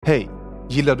Hej!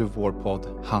 Gillar du vår podd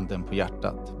Handen på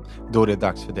hjärtat? Då är det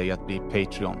dags för dig att bli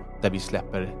Patreon, där vi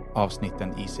släpper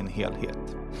avsnitten i sin helhet.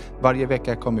 Varje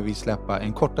vecka kommer vi släppa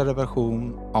en kortare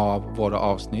version av våra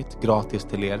avsnitt gratis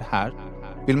till er här.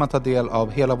 Vill man ta del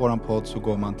av hela våran podd så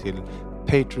går man till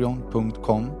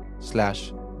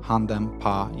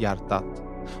patreon.com/handenpahjärtat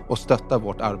och stöttar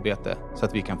vårt arbete så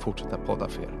att vi kan fortsätta podda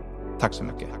för er. Tack så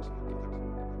mycket!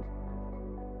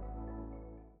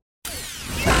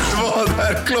 Vad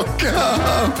är klockan?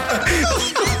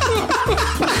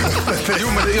 Jo,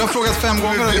 men jag har frågat 5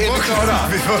 gånger och är vi klara?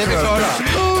 Vi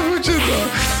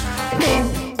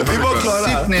var klara.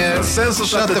 Sitt ner, Sen så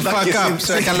shut the fuck up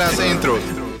så jag kan läsa introt.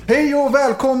 Hej och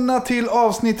välkomna till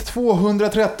avsnitt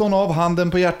 213 av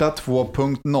Handen på hjärtat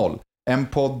 2.0. En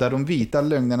podd där de vita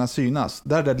lögnerna synas.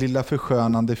 Där det lilla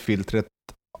förskönande filtret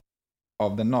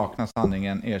av den nakna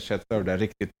sanningen ersätts av det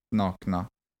riktigt nakna.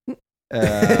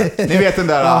 Ni vet den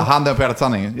där Handen på hjärtat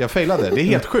sanningen. Jag failade, det är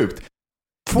helt sjukt.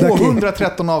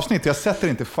 213 avsnitt, jag sätter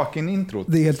inte fucking introt.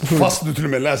 Det är helt sjukt. Fast du till och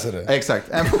med läser det. Exakt,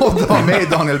 en podd av mig,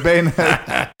 Daniel Beiner.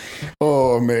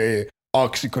 Och med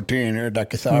Oxycontin och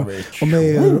Dacke Savage. Och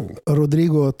med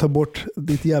Rodrigo, ta bort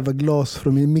ditt jävla glas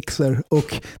från min mixer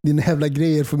och dina jävla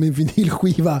grejer från min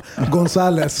vinylskiva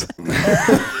Gonzales.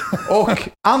 Och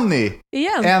Annie,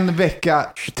 igen. en vecka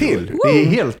till. Det är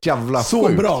helt jävla Så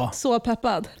sjukt. bra. Så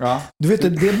peppad. Ja. Du vet,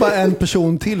 det är bara en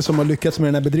person till som har lyckats med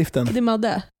den här bedriften. Det är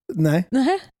Madde. Nej,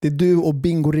 Nej. det är du och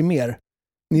Bingo Rimér.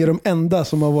 Ni är de enda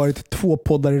som har varit 2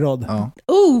 poddar i rad. Ja.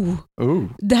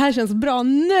 Det här känns bra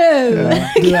nu.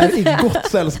 Du är i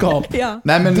gott sällskap. Ja.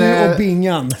 Nej, men, Du och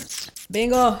Bingan.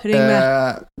 Bingo, ring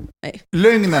mig. Nej.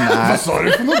 Lögnen är... Vad sa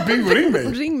du för något? Bingo, ring mig.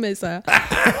 Ring mig, sa jag.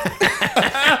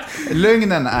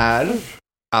 Lögnen är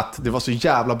att det var så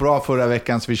jävla bra förra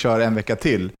veckan så vi kör en vecka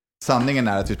till. Sanningen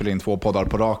är att vi spelar in 2 poddar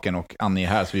på raken och Annie är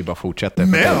här så vi bara fortsätter.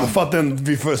 Men för att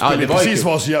vi får spela det var precis ju-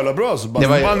 var så jävla bra så bara, Det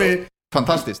var ju- Annie,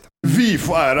 Fantastiskt. vi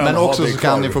får äran. Men att ha också dig så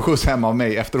kan kvar. ni få skjuts hem av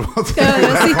mig efteråt.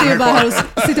 Jag sitter ju bara här och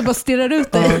sitter bara och stirrar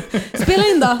ut dig. Spela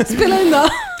in då.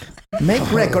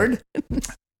 Make record.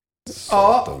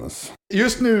 Ja,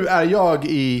 just nu är jag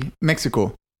i Mexiko.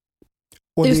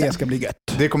 Och Just det det. ska bli gött.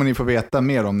 Det kommer ni få veta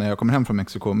mer om när jag kommer hem från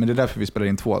Mexiko. Men det är därför vi spelar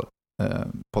in 2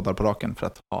 poddar på raken. För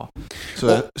att,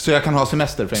 så jag kan ha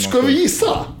semester för en gång. Ska vi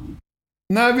gissa?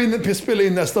 När vi spelar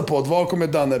in nästa podd, vad kommer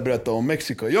Danne berätta om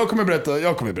Mexiko? Jag kommer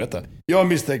berätta. Jag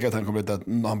misstänker att han kommer berätta att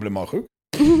han blev magsjuk.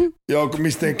 Jag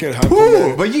misstänker han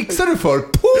kommer... Vad gixar du för?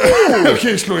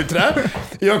 Okej, slå i trä.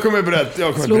 Jag kommer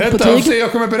berätta. Slå på tyg.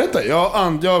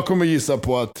 Jag kommer gissa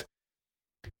på att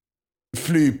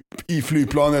i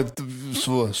flygplanet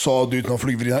så sa du till någon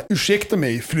flygvärdinna, ursäkta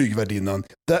mig flygvärdinnan,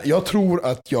 jag tror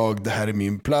att det här är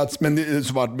min plats, men jag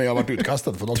har varit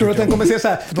utkastad för något. Tror du att den kommer säga så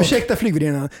här, ursäkta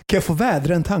flygvärdinnan, kan jag få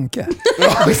vädra en tanke?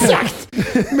 Ja, exakt.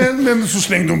 Men så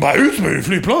slängde hon bara ut mig i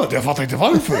flygplanet, jag fattar inte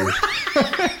varför.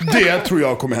 Det tror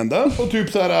jag kommer hända. Och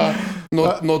typ så här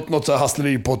något så här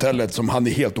hastleri på hotellet som han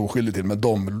är helt oskyldig till, men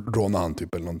de rånar han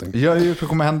typ eller någonting. Det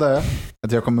kommer hända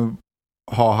att jag kommer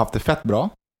ha haft det fett bra.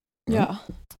 Ja.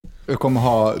 Jag kommer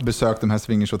ha besökt de här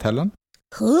swingershotellen.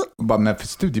 Bara med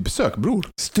studiebesök, bror.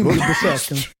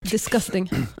 Studiebesöken.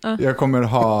 Disgusting. Ja. Jag kommer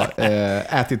ha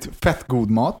ätit fett god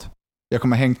mat. Jag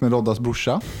kommer ha hängt med Roddas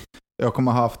brorsa. Jag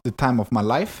kommer ha haft the time of my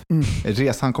life.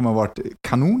 Resan kommer ha varit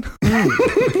kanon. Det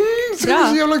är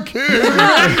så jävla kul.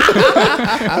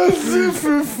 Alltså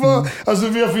för fan. Alltså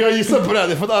jag gissar på det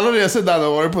här. För att alla resor där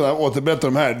har varit på där återberättar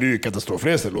de här, det är ju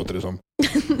katastrofresor låter det som.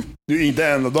 Det är ju inte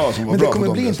en dag som var Men bra. det kommer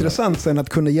på bli de intressant sen att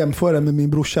kunna jämföra med min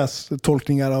brorsas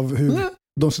tolkningar av hur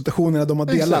de situationerna de har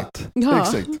delat. Ja.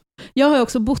 Exakt. Jag har ju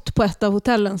också bott på ett av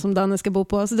hotellen som Danne ska bo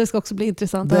på, så det ska också bli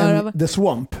intressant att höra. The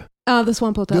Swamp. Ja, The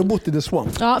Swamp Du har Hotel. bott i The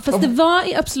Swamp. Ja, fast det var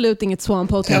absolut inget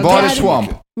Swamp Hotel. Var det swamp?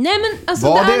 Nej, men alltså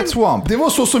Var det är- ett swamp? Det var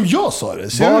så som jag sa det.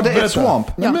 Så Var jag det berättar. ett swamp?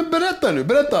 Ja. Men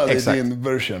berätta Exakt. din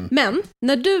version. Men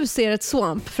när du ser ett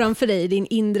swamp framför dig i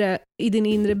din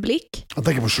inre blick, Jag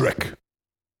tänker på Shrek.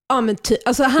 ja men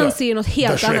alltså han Ja, ser ju något där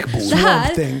helt Shrek annat. bor.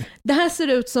 Swamp Thing. Det här ser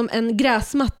ut som en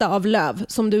gräsmatta av löv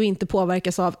som du inte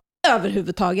påverkas av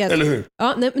överhuvudtaget. Eller hur?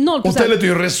 Ja, nej, 0%. Hotellet är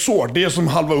ju en resort. Det är som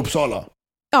halva Uppsala.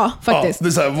 Ja, faktiskt. Ja, det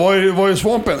är så här, var är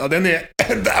swampen? Ja, den är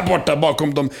där borta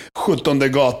bakom de 17:e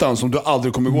gatan som du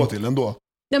aldrig kommer gå till ändå.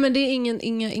 Nej, men det är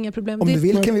inga problem. Om Det, du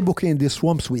vill kan vi boka in The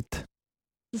Swamp Suite.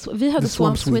 vi hade The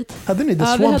Swamp Suite. Hade ni The Ja,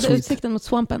 vi Swamp hade Suite? utsikten mot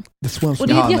swampen. The Swamp Och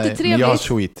Suite. det är Ja, nej, jättetrevligt. men jag har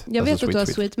sweet. Jag vet Alltså, att du har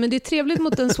sweet. sweet, men det är trevligt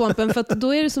mot den swampen för att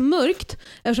då är det så mörkt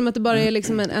eftersom att det bara är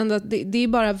liksom det är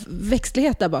bara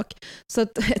växtlighet där bak. Så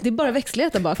att det är bara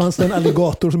växtlighet där bak. Fanns det en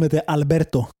alligator som heter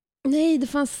Alberto? Nej, det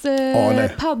fanns nej.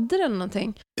 paddor eller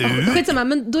någonting. Skitsamma,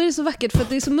 men då är det så vackert för att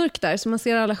det är så mörkt där så man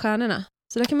ser alla stjärnorna.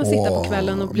 Så där kan man sitta på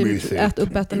kvällen och bli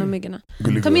uppäten av myggorna.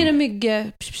 Ta med en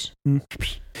mygg.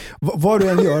 Vad du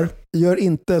än gör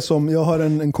inte som, jag har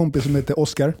en kompis som heter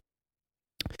Oscar.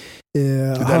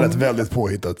 Det där lät väldigt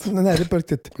påhittat. Nej, det är på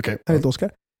riktigt. Okay. Han heter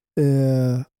Oscar.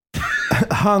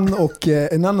 Han och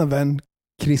en annan vän,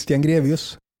 Christian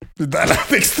Grevius. Det där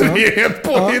lät extremt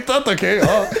påhittat. Okej,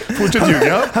 ja. Fortsätt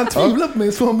ljuga. Han tvivlar på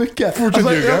mig så mycket.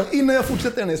 Fortsätt ljuga. Innan jag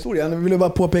fortsätter den här historien vill jag bara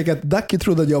påpeka att Ducky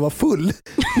trodde att jag var full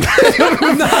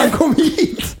när han kom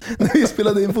hit, när vi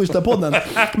spelade in första podden.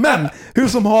 Men hur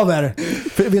som haver,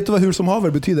 vet du vad hur som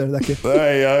haver betyder, Ducky?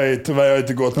 Nej, jag har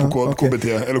inte gått på KBT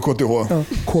eller KTH. Ja,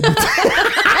 KBT.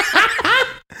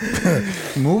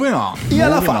 Moving on. I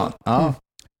alla fall.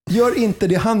 Gör inte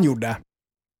det han gjorde.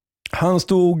 Han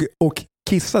stod och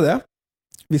kissade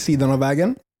vid sidan av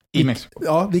vägen. I Mexiko.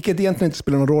 Ja, vilket egentligen inte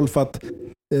spelar någon roll för att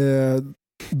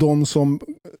de som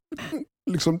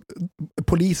liksom,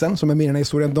 polisen som är med i den här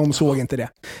historien, de såg inte det.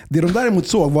 Det de däremot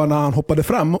såg var när han hoppade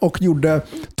fram och gjorde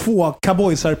 2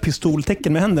 cowboysar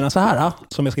pistoltecken med händerna så här,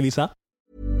 som jag ska visa.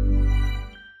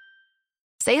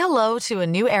 Say hello to a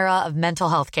new era of mental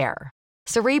health care.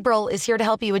 Cerebral is here to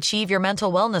help you achieve your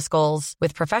mental wellness goals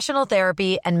with professional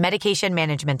therapy and medication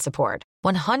management support.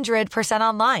 100%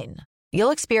 online.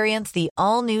 You'll experience the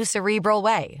all-new Cerebral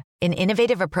Way, an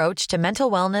innovative approach to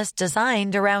mental wellness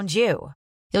designed around you.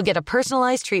 You'll get a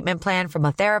personalized treatment plan from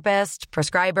a therapist,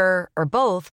 prescriber, or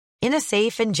both in a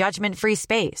safe and judgment-free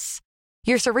space.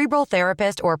 Your Cerebral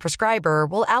therapist or prescriber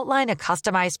will outline a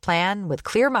customized plan with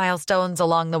clear milestones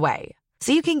along the way,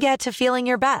 so you can get to feeling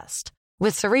your best.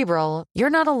 With Cerebral,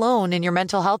 you're not alone in your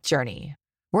mental health journey.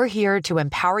 We're here to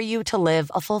empower you to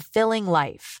live a fulfilling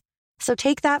life. So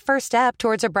take that first step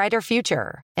towards a brighter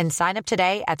future and sign up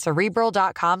today at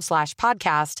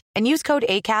Cerebral.com/podcast and use code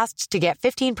ACAST to get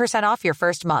 15% off your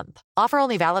first month. Offer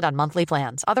only valid on monthly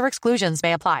plans. Other exclusions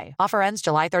may apply. Offer ends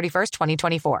July 31st,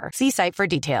 2024. See site for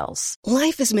details.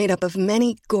 Life is made up of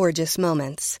many gorgeous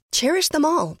moments. Cherish them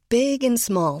all, big and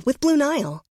small, with Blue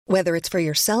Nile. Whether it's for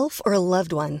yourself or a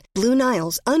loved one, Blue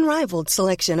Nile's unrivaled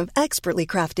selection of expertly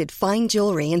crafted fine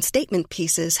jewelry and statement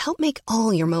pieces help make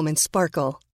all your moments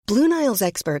sparkle. Blue Nile's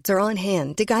experts are on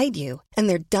hand to guide you, and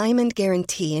their diamond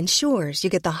guarantee ensures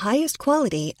you get the highest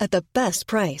quality at the best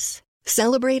price.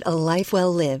 Celebrate a life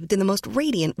well lived in the most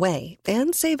radiant way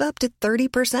and save up to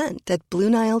 30% at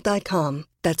BlueNile.com.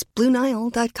 That's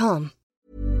BlueNile.com.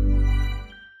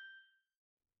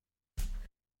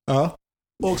 Ja.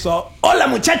 Och så, hola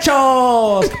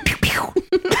muchachos!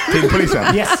 Till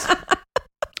polisen. Yes!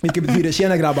 Vilket betyder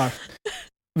tjena grabbar.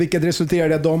 Vilket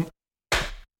resulterade att de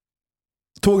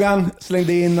tog han,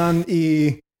 slängde in han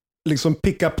i liksom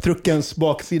pick-up-truckens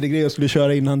baksidegrej och skulle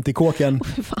köra in han till kåken.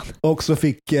 Och så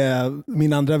fick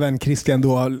min andra vän Christian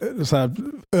då så här,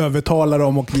 övertala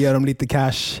dem och ge dem lite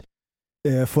cash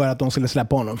för att de skulle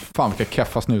släppa honom. Fan vilka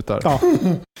keffa snutar. Ja.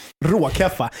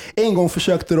 Råkeffa. En gång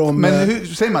försökte de... Men hur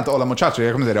säger man inte hola muchacho?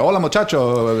 Jag kommer säga det. Hola muchacho,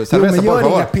 cerveza, jo, men gör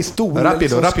por inga pistoler.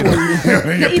 Rapido.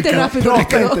 Inte rapido.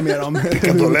 Prata inte med dem.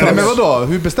 Nej, men vadå?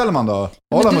 Hur beställer man då?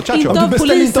 Hola muchacho. Inte av Du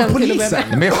beställer inte av polisen.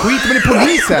 Men skit med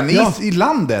polisen i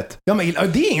landet. Ja, men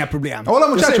det är inga problem. Hola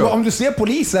muchacho. Säger, om du ser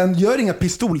polisen, gör inga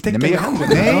pistoltecken.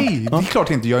 Nej, det är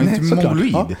klart inte. Jag är inte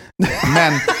mongoloid. Ja.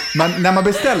 Men när man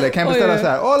beställer kan jag beställa så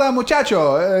här. Hola muchacho,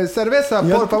 cerveza,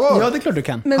 por favor. Ja, det är klart du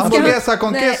kan. Hamburguesa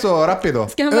con queso, rapido.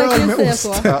 Ska han verkligen säga ost.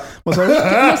 så? Ja. Vad sa du?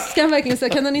 Ska han verkligen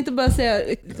säga? Kan han inte bara säga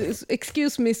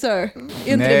excuse me sir? Är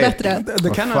inte det bättre? Det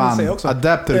kan han säga också.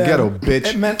 Adapt to the ghetto,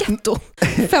 bitch. Men, Ghetto.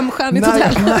 5-stjärnigt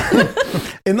hotell.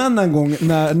 En annan gång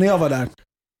när jag var där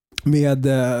med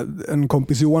en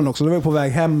kompis Johan också, då var jag på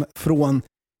väg hem från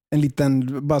en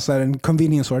liten, bara så här, en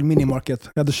convenience store, en minimarket.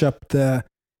 Jag hade köpt, jag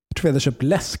tror jag hade köpt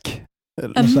läsk.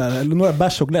 Eller några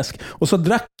bärs och läsk. Och så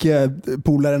drack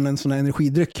polaren en sån här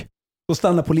energidryck. Så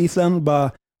stannade polisen och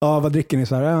bara, ja, vad dricker ni?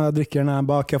 Så här, jag dricker den här,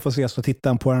 bara kan jag få se. Så tittar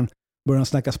han på den, börjar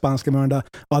snacka spanska med den där.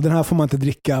 Ja, den här får man inte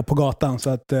dricka på gatan. Så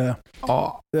att,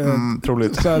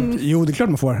 troligt. Så att, jo, det är klart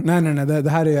man får. Nej, det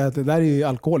här är ju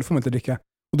alkohol, det får man inte dricka.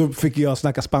 Och då fick jag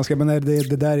snacka spanska, men nej,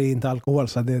 det där är inte alkohol,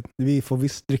 så vi får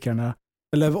visst dricka den här.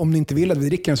 Eller om ni inte vill att vi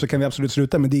dricker den så kan vi absolut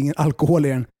sluta, men det är ingen alkohol i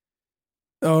den.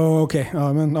 Okej,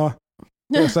 ja, men ja.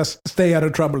 Så stay out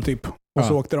of trouble typ. Och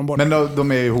så åkte de bort. Men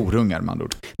de är ju horungar, man.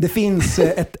 Det finns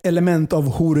ett element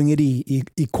av horungeri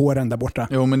i kåren där borta.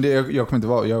 Jo, men jag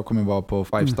kommer vara på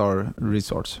 5-star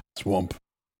resorts. Swamp.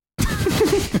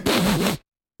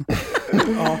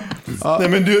 Ja. Nej,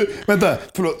 men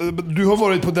du har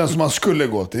varit på den som man skulle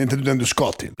gå till, inte den du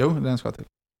ska till. Jo, den ska till.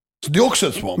 Så det är också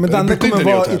ett swamp. Men den kommer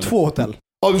vara i 2 hotell.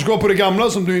 Ja, du ska vara på det gamla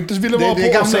som du inte ville vara på.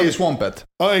 Det gamla är ju Swampet.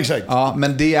 Ja, exakt. Ja,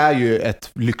 men det är ju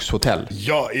ett lyxhotell.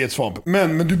 Ja, i ett Swamp.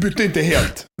 Men du bytte inte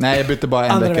helt. Nej, jag bytte bara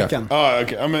en Andra vecka. veckan. Ja,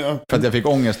 okej. Ja. För att jag fick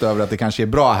ångest över att det kanske är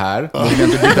bra här. Då vill jag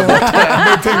inte byta bort det.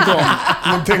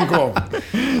 Men tänk om.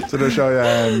 Så då kör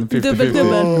jag en 50-50. Dubbel.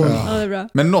 Ja. Ja, det är bra.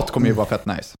 Men något kommer ju vara fett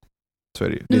nice. Så är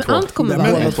det ju. Det är Men allt kommer Men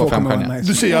vara båda nice. två kommer femstjärniga. vara Du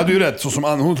nice. ser, jag hade ju rätt. Så som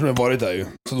hon tror jag varit där ju.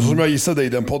 Så som jag gissade i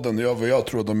den podden. Jag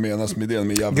tror att de menas med det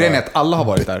med jävla Grejen är att alla har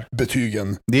varit där.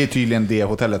 betygen. Det är tydligen det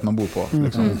hotellet man bor på.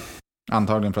 Liksom.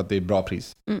 Antagligen för att det är bra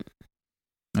pris.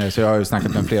 Så jag har ju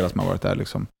snackat med flera som har varit där.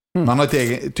 Liksom. Man har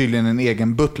tydligen en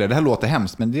egen butler. Det här låter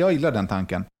hemskt, men jag gillar den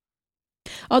tanken.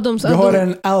 Ja, Du har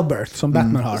en Albert som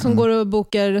Batman har. som går och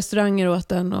bokar restauranger åt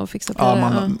den och fixar till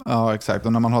det. Ja, exakt.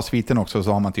 Och när man har sviten också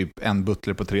så har man typ en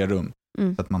butler på 3 rum.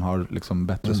 Så att man har liksom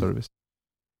bättre service.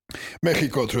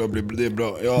 Mexiko tror jag det är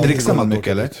bra. Dricksar man mycket,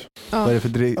 eller? Ja. Vad är det för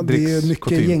Det är drickskutym?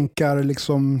 mycket jänkar,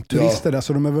 liksom, turister där,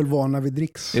 så de är väl vana vid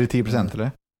dricks. Är det 10%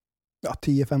 eller? Ja,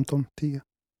 10, 15, 10.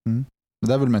 Det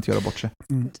där vill man inte göra bort sig.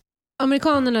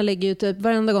 Amerikanerna lägger ju typ,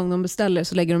 varenda gång de beställer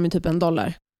så lägger de ju typ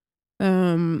 $1.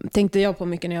 Tänkte jag på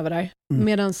mycket när jag var där.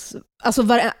 Medans, alltså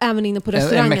även inne på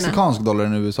restaurangerna. En mexikansk dollar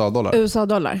än USA-dollar?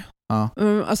 USA-dollar. Ja.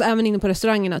 Alltså även inne på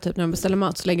restaurangerna typ när de beställer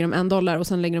mat så lägger de $1 och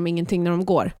sen lägger de ingenting när de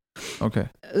går. Okej.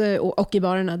 Och i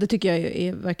barerna. Det tycker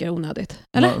jag verkar onödigt.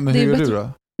 Eller? Ja, men det hur är gör bättre. du då?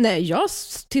 Nej,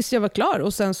 tills jag var klar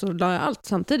och sen så la jag allt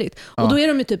samtidigt. Och då är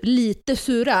de ju typ lite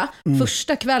sura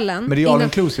första kvällen. Men det är all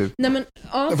inclusive. Nej, men,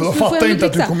 ja, För de fattar inte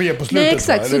att du kommer ge på slutet. Nej,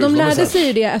 exakt. Så de lärde sig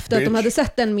ju det efter att de bitch. hade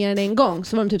sett den mer än en gång.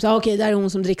 Så var de typ så okej, där är hon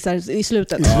som dricksar i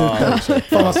slutet. Fan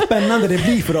vad spännande det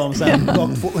blir för dem sen. Dag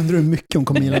 2, undrar hur mycket hon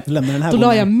kommer att lämna den här Då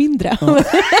la jag gången. mindre.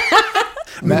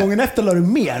 Men gången efter la du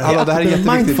mer. Hallå, det här är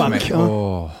jätteviktigt för mig. Mindfuck.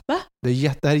 Ja. Va?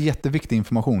 Det här är jätteviktig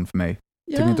information för mig.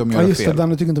 Tycker Ja. inte om att Ja, göra just det. fel.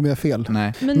 Danne tycker inte om att göra fel.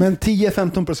 Nej. Men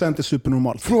 10-15% är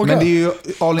supernormalt. Fråga. Men det är ju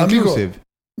all inclusive.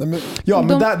 Nej, men, Ja,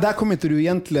 men där kommer inte du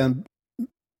egentligen...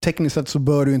 Tekniskt sett så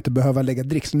bör du inte behöva lägga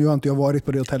dricks. Nu har inte jag varit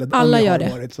på det hotellet. Alla har gör det.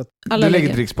 Varit, så att, Alla Du lägger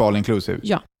lägger dricks på all inclusive.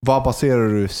 Ja. Vad baserar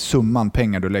du summan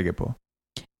pengar du lägger på?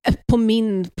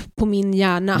 På min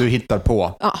hjärna. Du hittar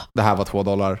på. Ja. Det här var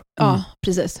 $2. Ja,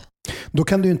 precis. då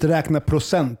kan du inte räkna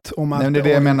procent om Nej, allt det är det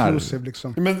jag menar. inclusive,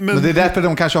 liksom. men Men det är därför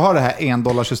de kanske har det här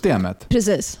 $1-systemet.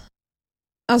 Precis.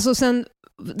 Alltså sen...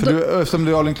 Eftersom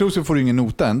det är all inclusive får du ingen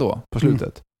nota ändå på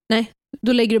slutet.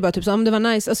 Då lägger du bara typ så om det var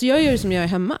nice. Alltså jag gör det som jag är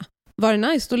hemma. Var det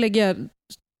nice, då lägger jag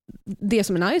det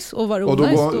som är nice. Och var det Och då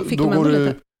onnice, går, då fick då de ändå går du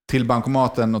lite. till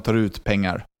bankomaten och tar ut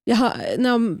pengar.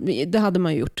 Det hade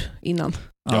man ju gjort innan.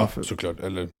 ja, för- såklart.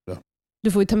 Eller, ja.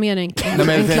 Du får ju ta med dig Nej, men,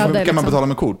 en kladde. kan man liksom. betala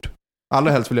med kort?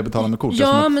 Allra helst vill jag betala med kort.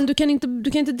 Ja, eftersom men du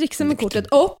kan inte dricksa med kortet.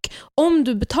 Och om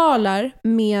du betalar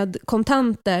med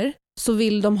kontanter så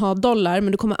vill de ha $,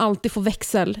 men du kommer alltid få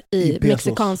växel I i pesos.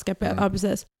 mexikanska pesos. Ja,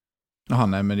 precis. Jaha,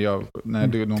 nej, men de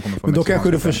kommer få Men då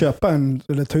kanske du får mexikanska pengar.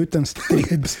 köpa eller ta ut en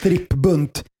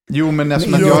strippbunt. Jo, men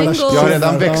eftersom Men att jag jag- har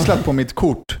redan Ja. växlat på mitt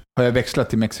kort. Har jag växlat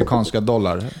till mexikanska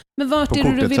dollar Men vart på är det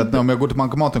du kortet. vill... Så att om jag går till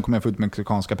bankomaten kommer jag få ut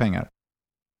mexikanska pengar.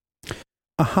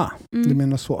 Aha, du Mm.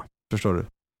 menar så. Förstår du?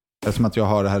 Eftersom att jag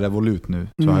har det här Revolut nu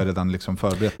så Mm. har jag redan liksom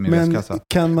förberett min Men reskassa.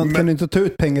 kan du inte ta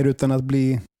ut pengar utan att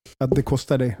det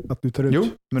kostar dig att du tar ut? Jo,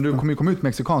 men du kommer ju komma ut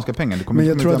mexikanska pengar. Det kommer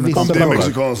Men inte jag komma ut tror att vissa Om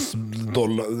amerikanska det är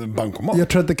dollar. mexikansk bankomat. Jag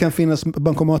tror att det kan finnas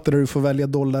bankomater där du får välja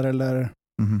dollar eller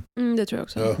Mhm. Det tror jag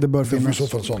också. Ja, det bör det får i finnas. så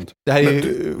fall sånt. Det här är Men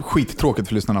ju skittråkigt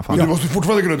för lyssnarna. Fan. Du måste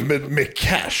fortfarande gå runt med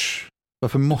cash.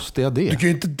 Varför måste jag det? Du kan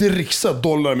ju inte dricksa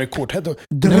 $, med kort. Det Nej,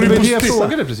 vore men det på är det jag stilla.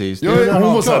 frågade precis. Ja, Det är redan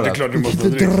hon måste säga att det är avklarat. klart du måste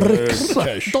Inte dricksa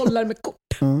cash. $, med kort.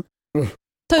 Ja.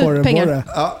 Ta ut Korren pengar. på det.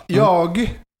 Ja, jag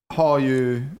har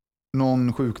ju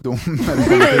någon sjukdom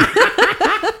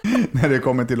när det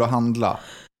kommer till att handla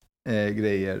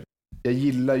grejer. Jag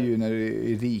gillar ju när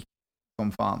det är rik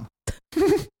som fan.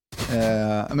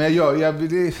 Men jag gör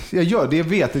det, jag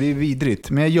vet det är vidrigt,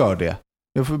 men jag gör det.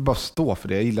 Jag får bara stå för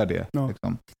det, jag gillar det. Ja.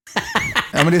 Liksom.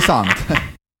 Ja, men det är sant.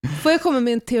 Får jag komma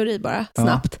med en teori bara, Ja.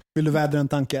 snabbt? Vill du vädra en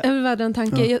tanke? Jag vill vädra en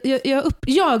tanke.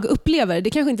 Jag upplever, det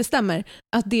kanske inte stämmer,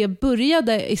 att det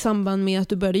började i samband med att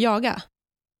du började jaga.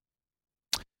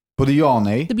 Både ja och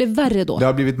nej. Det blev värre då. Det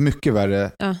har blivit mycket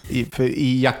värre. Ja. För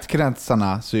i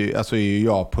jaktkretsarna så är ju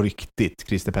jag på riktigt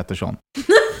Christer Pettersson.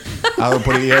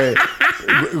 Alltså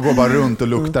jag går bara runt och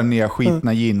luktar ner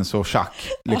skitna jeans och schack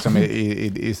liksom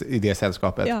i det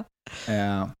sällskapet.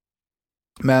 Ja.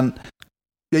 Men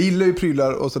jag gillar ju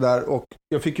prylar och sådär, och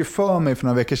jag fick ju för mig för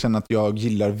några veckor sedan att jag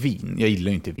gillar vin. Jag gillar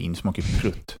ju inte vin, smakar ju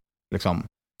prutt liksom.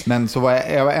 Men så var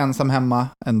jag var ensam hemma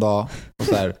en dag och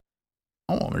så här,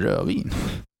 rödvin.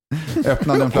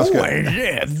 Öppnade en flaska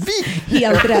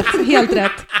Helt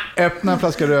rätt. öppnade en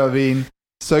flaska rödvin,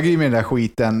 Sög i mig den där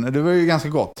skiten. Det var ju ganska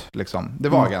gott. Liksom. Det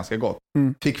var ganska gott.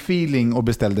 Fick feeling och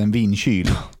beställde en vinkyl.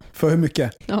 För hur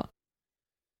mycket? Ja.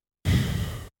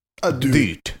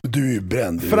 Dyrt. Du är ju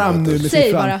bränd. Fram nu med Säg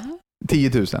siffran. bara.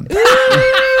 10 000.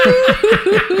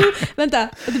 Vänta,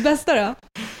 det bästa då?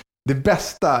 Det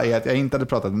bästa är att jag inte hade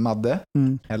pratat med Madde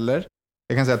heller.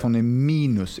 Jag kan säga att hon är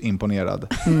minus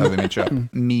imponerad över mitt köp.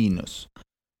 Minus.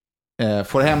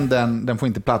 Får hem den får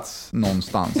inte plats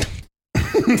någonstans.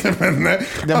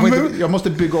 Jag måste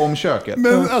bygga om köket.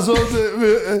 Men alltså,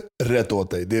 rätt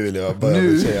åt dig, det vill jag bara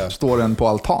säga. Nu står den på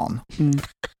altan.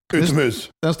 Utomhus.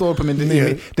 Den står på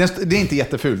det är inte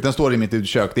jättefult. Den står i mitt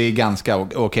utkök. Det är ganska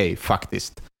okej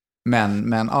faktiskt.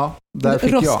 Men ja, där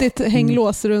fick rostigt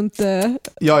hänglås runt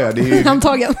ja, det är ju,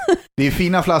 handtagen. Det är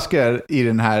fina flaskor i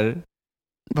den här.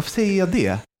 Varför säger jag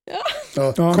det?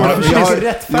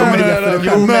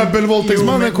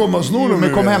 Möbelvåldtäktsmannen kommer och snor dem.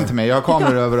 Men kom hem till mig, jag har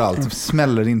kameror överallt.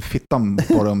 Smäller in fittan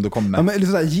på det om du kommer. Ja, men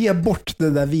liksom såhär, ge bort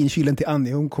den där vinkylen till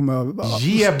Annie. Hon kommer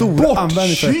ge bort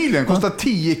kylen, kostar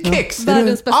 10 kex.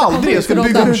 Aldrig, jag ska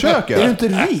bygga om köket. Är du inte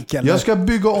rik eller? Jag ska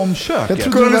bygga om köket.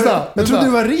 Jag trodde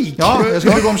du var rik. Ja, jag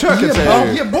ska bygga om köket, säger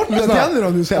du. Ge bort den till Annie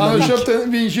om du säger. Han har köpt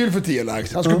en vinkyl för 10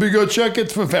 lax. Han ska bygga ut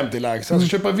köket för 50 lax. Han ska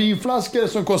köpa vinflaskor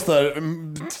som kostar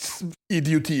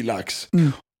idiotilax.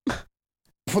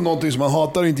 För någonting som man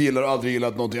hatar och inte gillar och aldrig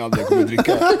gillat någonting aldrig kommer att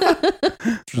dricka.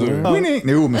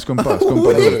 Jo, med skumpa.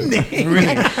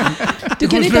 Du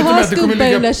kan inte ha skumpa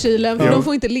i den där kylen för de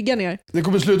får inte ligga ner. Det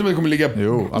kommer sluta med att det kommer ligga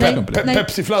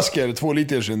Pepsi-flaskor 2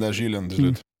 liters i den där kylen till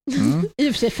slut. I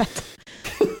och för sig fett.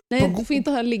 Nej, du får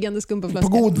inte ha liggande skumpaflaskor.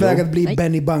 På god väg att bli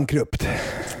Benny bankrupt.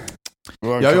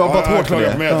 Jag har jobbat hårt för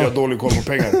det. Med att jag har dålig koll på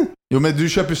pengar. Jo, men du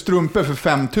köper strumpor för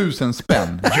 5 000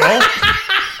 spänn. Ja.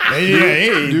 Nej,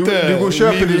 inte. Du går och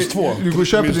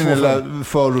köper din lilla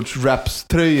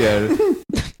förorts-raps-tröjor.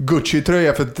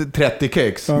 Gucci-tröja för 30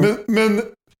 kex. Men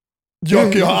jag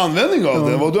kan ju ha användning av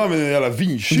det. Vad du använder en jävla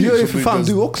vinkyl. Det gör ju för fan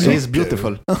du också. It's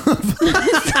beautiful.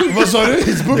 Vad sa du?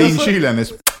 Vinkylen är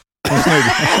snygg.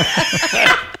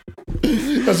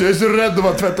 Alltså jag är så rädd om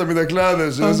att tvätta mina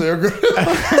kläder så jag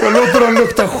låter dem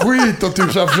lukta skit och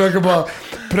typ så jag försöker bara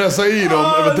pressa i dem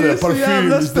parfym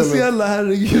istället. Speciella,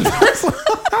 herregud.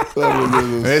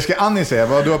 Jag ska Annie säga,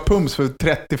 vad du har pumps för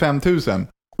 35 000.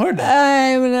 Har du det?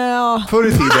 Nej, men ja. Förr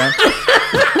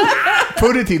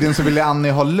i tiden så ville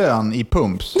Annie ha lön i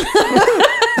pumps.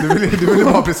 Du ville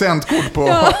ha presentkort på.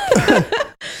 Ja.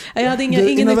 Jag hade ingen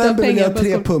nytta av pengar. Jag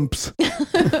 3 pumps.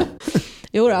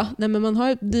 Jo då, nej men man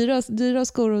har dyra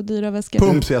skor och dyra väskor.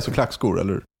 Pumps är alltså klackskor,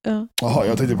 eller hur? Ja. Jaha,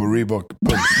 jag tänkte på Reebok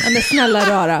pumps. Ja, men snälla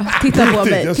rara, titta på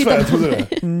mig. Jag svär, jag trodde det.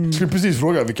 Jag skulle precis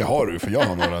fråga, vilka har du? För jag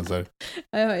har några så här.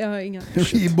 Jag har inga.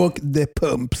 Reebok the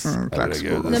pumps.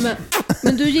 Klackskor. Nej,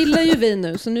 men du gillar ju vin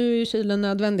nu, så nu är ju kylen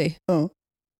nödvändig.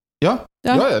 Ja.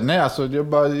 Nej, alltså jag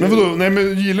bara. Men vadå? Nej,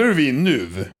 men gillar du vin nu?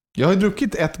 Jag har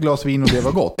druckit 1 glas vin och det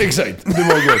var gott. Exakt, det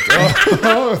var gott.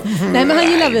 Ja. Nej, men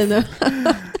han gillar vin nu.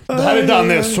 Det här är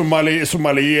Danne,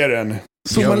 somalieren.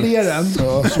 Somalien?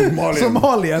 Ja,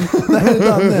 Somalien? Det här är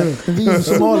Danne,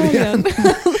 Somalien.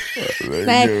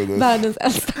 Nej, världens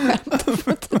äldsta skämt.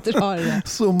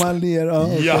 Somalier,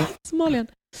 ja. Somalien.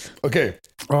 Okej.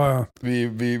 Ja.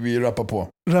 Vi rappar på.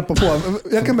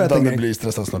 Jag kan berätta en grej. Blir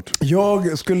stressad snart.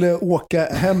 Jag skulle åka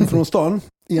hem från stan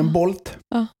i en Bolt.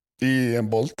 Ja. I en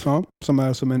Bolt? Ja, som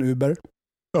är som en Uber.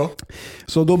 Ja.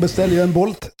 Så då beställer jag en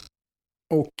Bolt.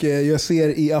 Och jag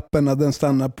ser i appen att den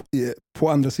stannar på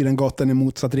andra sidan gatan i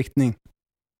motsatt riktning.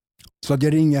 Så att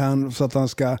jag ringer han så att han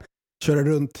ska köra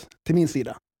runt till min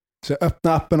sida. Så jag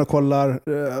öppnar appen och kollar.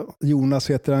 Jonas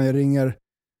heter han, jag ringer.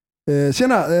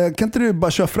 Tjena, kan inte du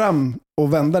bara köra fram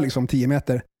och vända liksom 10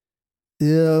 meter?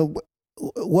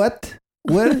 What?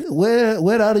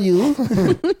 Where are you?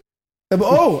 Jag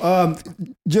bara,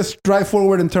 just drive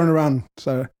forward and turn around.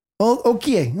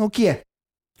 Okej.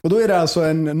 Och då är det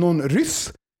alltså någon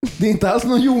ryss. Det är inte alls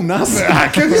någon Jonas. Nej,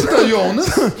 kan det inte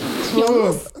Jonas?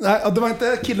 Nej, det var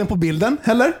inte killen på bilden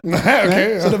heller. Nej,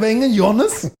 okay, så det var ingen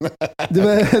Jonas.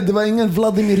 Det var ingen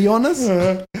Vladimir Jonas.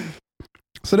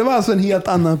 Så det var alltså en helt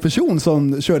annan person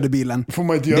som körde bilen. Får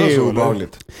man inte göra det är så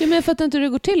obehagligt. Ja, men jag fattar inte hur det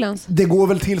går till ens. Det går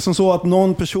väl till som så att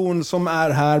någon person som är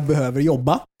här behöver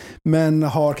jobba, men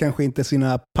har kanske inte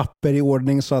sina papper i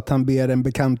ordning så att han ber en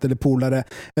bekant eller polare,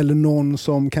 eller någon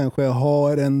som kanske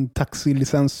har en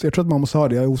taxilicens. Jag tror att man måste ha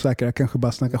det, jag är osäker, jag kanske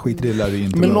bara snackar skit. Det lär vi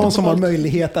inte. Men någon som har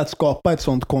möjlighet att skapa ett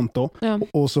sånt konto, ja.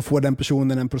 Och så får den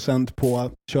personen 1%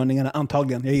 på körningarna,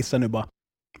 antagligen. Jag gissar nu bara.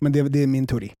 Men det är min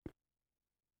teori.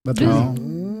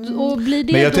 Och blir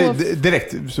det men då...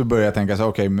 direkt så börjar jag tänka så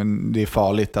okej, men det är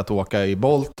farligt att åka i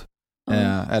Bolt.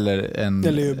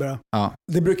 Eller Uber. Ja.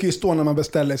 Det brukar ju stå när man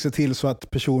beställer, se till så att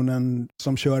personen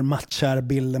som kör matchar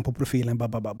bilden på profilen.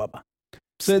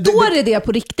 Så Står det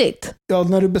på riktigt? Ja,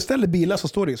 när du beställer bilar så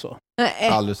står det ju så.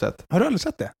 Aldrig sett. Har du aldrig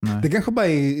sett det? Nej. Det kanske bara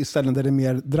är i ställen där det är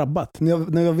mer drabbat.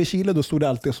 När jag var vid Chile då stod det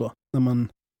alltid så. När man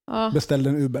beställde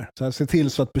en Uber. Så här, se till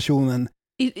så att personen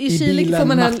i Chile bilen får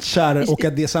man matchar och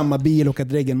att det är samma bil och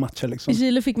att reggen matchar. Liksom. I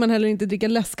Chile fick man heller inte dricka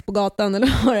läsk på gatan, eller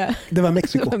vad var det? Det var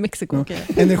Mexiko. Det var Mexiko, ja. okay.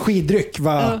 Energidryck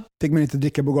fick man inte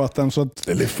dricka på gatan. Så att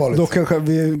det är livsfarligt. Då kanske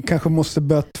vi måste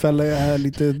bötfälla här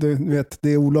lite. Du vet, det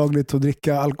är olagligt att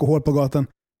dricka alkohol på gatan.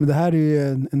 Men det här är ju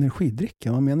en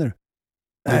energidricka, vad menar du?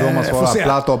 Det är då man svarar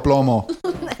plato plomo.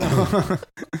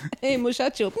 Hey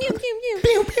muchacho.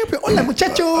 Hola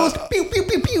muchachos.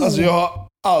 Alltså jag har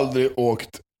aldrig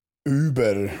åkt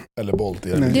Uber eller Bolt i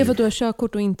hela mitt Det är liv. för att du har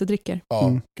körkort och inte dricker.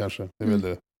 Ja, kanske. Det är väl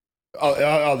det.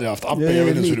 Jag har aldrig haft appen, jag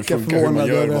vet inte hur det funkar, hur man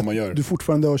gör, vad man gör. Du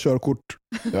fortfarande har körkort.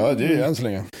 Ja, det är än så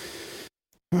länge.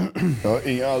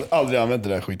 Jag har aldrig använt det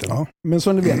där skiten. Ja, men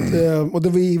som du vet, och det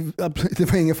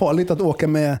var inget farligt att åka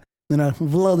med den här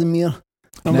Vladimir.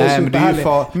 Nej, men det är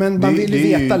ju men man vill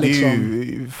ju veta liksom. Det är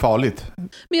ju farligt.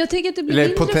 Men jag tänker att det blir Eller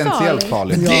mindre potentiellt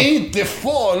farligt. Men det är inte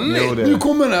farligt. Jo, det är. Nu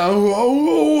kommer den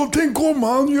här. Tänk om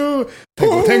han gör.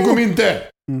 Tänk om inte.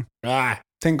 Nej.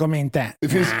 Tänk om inte. Det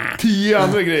finns 10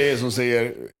 andra grejer som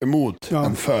säger emot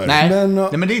än för. Nej,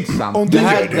 men det är inte sant. Om det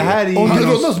här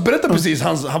är han berättar precis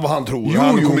vad han tror.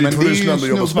 Han kommer hit från Ryssland och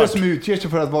jobbar svart. Som utger sig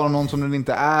för att vara någon som den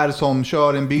inte är, som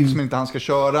kör en bil som inte han ska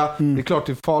köra. Det är klart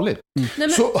det är farligt.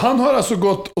 Så han har alltså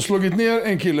gått och slagit ner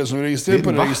en kille som registrerar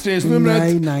på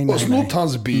registreringsnumret och snott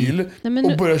hans bil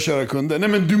och börjat köra kunder. Nej,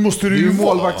 men du måste det är ju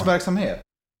målvaktsverksamhet.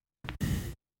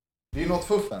 Det är något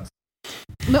fuffens.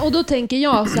 Men, och då tänker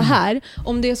jag så här,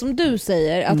 om det är som du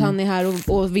säger, att han är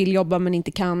här och vill jobba men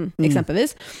inte kan,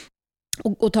 exempelvis,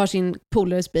 och tar sin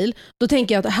polares bil, då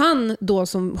tänker jag att han då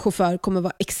som chaufför kommer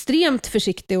vara extremt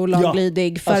försiktig och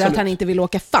laglydig för att han inte vill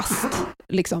åka fast.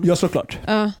 Liksom. Ja, såklart.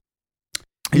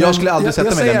 Jag skulle aldrig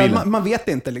sätta mig i den bilen. Man vet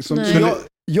inte liksom.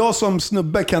 Jag som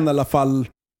snubbe kan i alla fall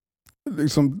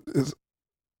liksom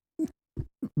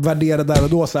värdera där och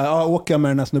då så här, åker jag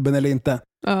med den här snubben eller inte.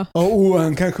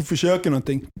 Han kanske försöker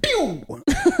någonting.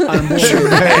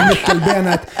 Armbågen,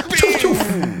 nyckelbenet.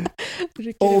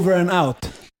 Over and out.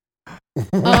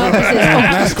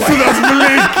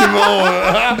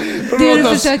 Det du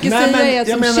försöker säga är att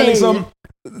som tjej. Liksom,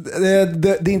 det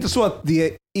är inte så att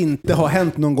det inte har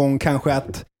hänt någon gång kanske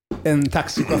att en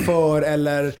taxichaufför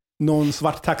eller någon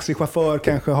svart taxichaufför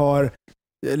kanske har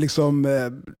liksom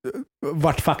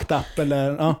vart fucked up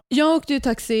eller Jag åkte ju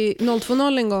taxi 020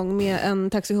 en gång med en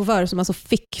taxichaufför som alltså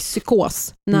fick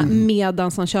psykos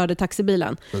medan han körde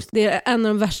taxibilen. Det är en av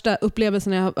de värsta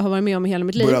upplevelserna jag har varit med om i hela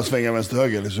mitt liv. Börja svänga vänster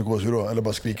höger eller psykos då? Eller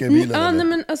bara skrika i bilen? Nej,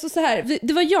 men alltså så här,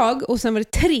 det var jag och sen var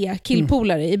det 3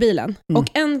 killpolare i bilen. Och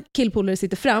en killpolare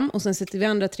sitter fram och sen sitter vi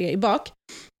andra 3 i bak.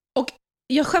 Och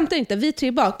jag skämtar inte, vi 3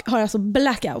 i bak har alltså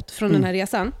blackout från den här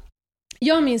resan.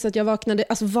 Jag minns att jag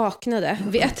vaknade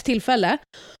vid ett tillfälle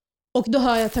och då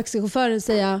hör jag taxichauffören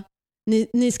säga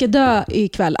ni ska dö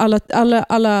ikväll,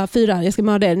 alla 4, jag ska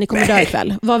mörda er, ni kommer dö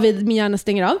ikväll. Varvid min hjärna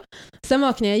stänger av. Sen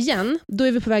vaknar jag igen, då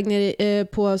är vi på väg ner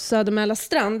på Södermäla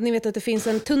strand. Ni vet att det finns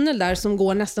en tunnel där som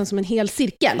går nästan som en hel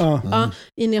cirkel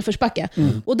i nedförsbacke.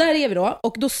 Och där är vi då,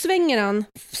 och då svänger han,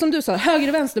 som du sa, höger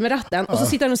och vänster med ratten, och så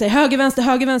sitter han och säger höger,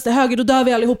 vänster, höger, då dör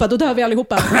vi allihopa. Det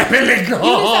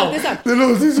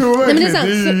låter så verkligt.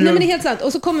 Nej, men det är helt sant.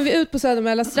 Och så kommer vi ut på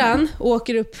Södermäla strand och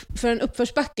åker upp för en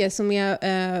uppförsbacke som är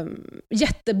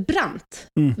jättebrant.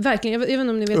 Verkligen, jag vet inte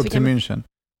om ni vet upp till München.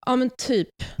 Ja, men typ.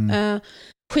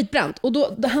 Skitbrant. Och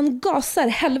då han gasar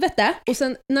helvete, och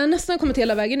sen när han nästan kommer till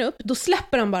hela vägen upp, då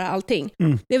släpper han bara allting.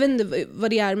 Jag vet inte vad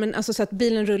det är, men alltså så att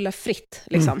bilen rullar fritt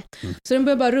liksom. Så den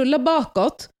börjar bara rulla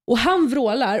bakåt, och han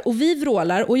vrålar och vi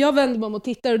vrålar, och jag vänder mig om och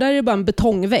tittar, och där är det bara en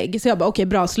betongvägg. Så jag bara okej,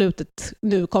 bra, slutet,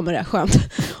 nu kommer det, skönt.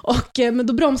 Men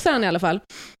då bromsar han i alla fall.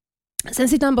 Sen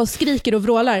sitter han bara och skriker och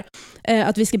vrålar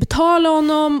att vi ska betala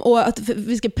honom och att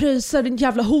vi ska pröjsa din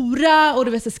jävla hora, och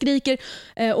du vet, så skriker.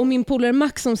 Och min polare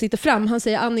Max som sitter fram, han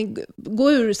säger Annie,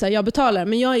 gå ur, så här, jag betalar.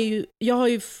 Men jag har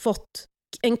ju fått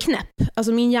en knäpp.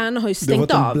 Alltså min hjärna har ju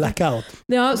stängt av. Blackout.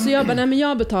 Ja, så jag bara, nej men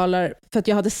jag betalar, för att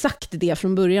jag hade sagt det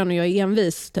från början och jag är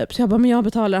envis typ. Så jag bara, men jag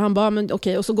betalar. Han bara, men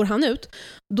okej. Och så går han ut.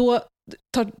 Då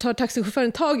tar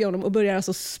taxichauffören tag i honom och börjar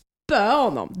alltså spöa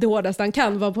honom det hårdaste han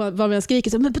kan, vad han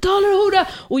skriker så, men betalar du hora?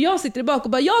 Och jag sitter i bak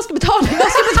och bara, jag ska betala.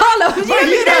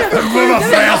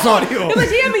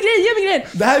 Ge mig grejen.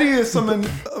 Det här är ju som en,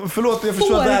 förlåt jag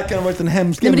förstår att det här kan ha varit en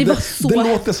hemsk, nej, det det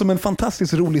låter som en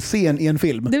fantastiskt rolig scen i en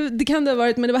film. Det kan det ha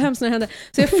varit, men det var hemskt när det hände.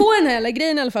 Så jag får den här hela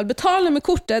grejen i alla fall, betalar med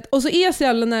kortet och så är jag så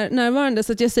jävla närvarande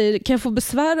så att jag säger, kan jag få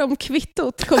besvära om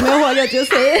kvittot? Kommer jag ihåg att jag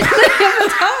säger när jag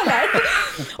betalar.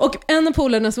 Och en av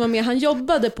polarna som var med, han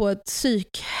jobbade på ett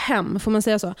psykhem, får man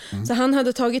säga så. Så han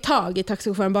hade tagit tag i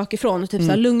taxichauffören bakifrån och typ så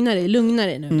här, lugna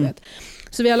dig nu, du vet.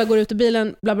 Så vi alla går ut ur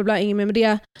bilen, bla bla bla, ingen med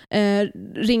det.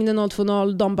 Ringde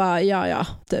 020, de bara, ja,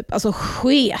 typ. Alltså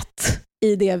sket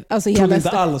i det. Alltså hela inte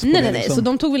alls på det, nej, liksom. så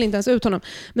de tog väl inte ens ut honom.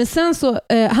 Men sen så,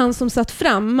 han som satt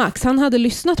fram, Max, han hade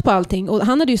lyssnat på allting och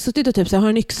han hade ju suttit och typ så här, har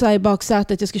en yxa i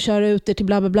baksätet, jag ska köra ut er till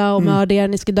bla bla bla och mörda er,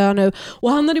 ni ska dö nu.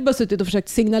 Och han hade ju bara suttit och försökt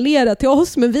signalera till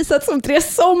oss, men vi satt som 3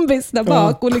 zombies där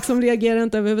bak och liksom reagerade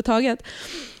inte överhuvudtaget.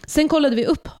 Sen kollade vi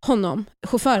upp honom,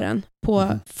 chauffören,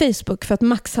 på Facebook för att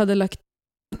Max hade lagt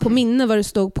på minne vad det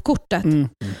stod på kortet.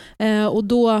 Och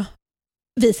då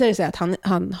visade det sig att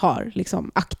han har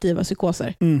liksom aktiva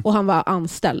psykoser. Och han var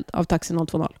anställd av Taxi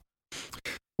 020.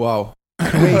 Wow.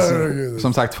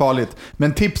 Som sagt, farligt.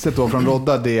 Men tipset då från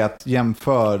Rodda, det är att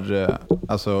jämför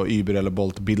alltså Uber eller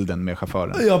Bolt-bilden med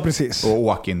chauffören. Ja, precis. Och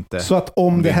åk inte. Så att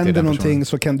om det händer någonting personen,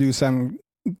 så kan du sen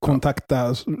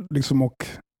kontakta liksom och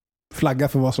flagga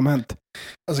för vad som hänt.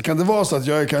 Alltså kan det vara så att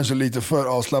jag är kanske lite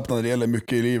för avslappnad när det gäller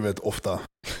mycket i livet ofta?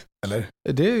 Eller?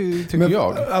 Det tycker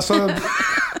jag. Alltså,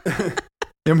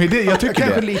 ja, men jag tycker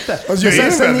kanske det. Lite. Alltså,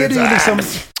 Men sen är det ju liksom,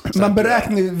 man att,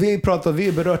 beräknar, vi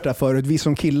har berört det här förut, vi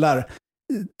som killar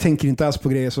tänker inte alls på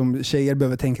grejer som tjejer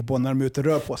behöver tänka på när de är ute och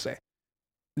rör på sig.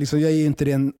 Liksom, jag är ju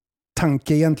inte en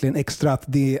tanke egentligen extra att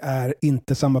det är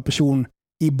inte samma person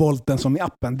i Bolten som i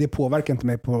appen. Det påverkar inte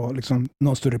mig på liksom,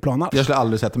 någon större plan alls. Jag skulle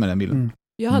aldrig sätta mig i den bilden.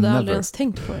 Jag hade Never. aldrig ens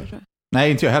tänkt på det, tror jag.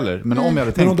 Nej, inte jag heller. Men om jag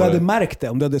hade tänkt Men om du på hade det, märkt det,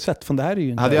 om du hade sett, för det här är ju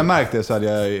inte... hade jag märkt det så hade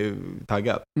jag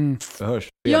taggat. Det hörs.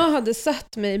 Jag hade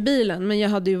satt mig i bilen, men jag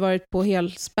hade ju varit på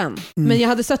hel spänn. Men jag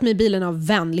hade satt mig i bilen av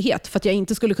vänlighet, för att jag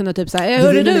inte skulle kunna typ säga,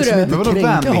 hörru du? Liksom Men vadå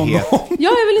vänlighet? Ja,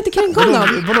 jag vill inte kränka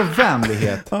honom. Vadå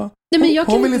vänlighet? Nej, men jag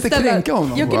kan Hon vill inte inte ställa, kränka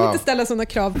honom. jag kan Wow. inte ställa sådana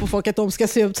krav på folk att de ska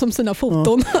se ut som sina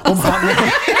foton.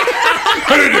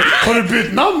 har du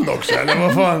bytt namn också eller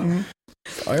vad fan?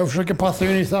 Ja, jag försöker passa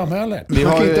in i samhället. Vi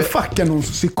Man har kan ju, inte fucka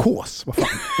någons psykos. Vad fan?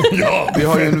 Ja, vi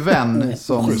har ju en vän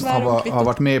som Svärmkvitto. har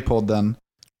varit med i podden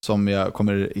som jag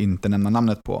kommer inte nämna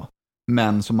namnet på,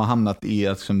 men som har hamnat i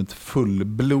ett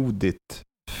fullblodigt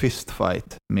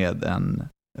fistfight med en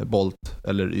Bolt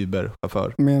eller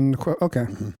Uber-chaufför. Men okej.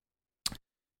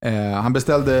 Han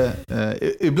beställde,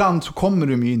 ibland så kommer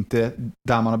de ju inte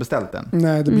där man har beställt den.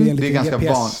 Nej, det blir en Det är liten ganska,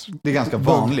 GPS. det är ganska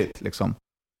vanligt liksom.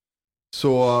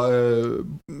 Så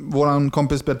våran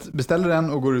kompis beställer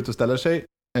den och går ut och ställer sig,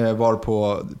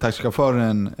 varpå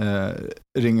taxichauffören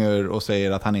ringer och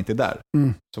säger att han inte är där.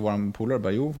 Så våran polare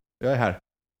bara, jo, jag är här.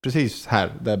 Precis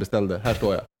här, där jag beställde. Här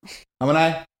står jag. Han bara,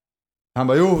 nej. Han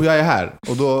bara, jo, jag är här.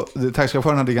 Och då,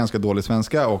 taxichauffören hade ganska dålig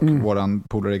svenska och våran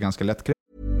polare är ganska lättkränkt.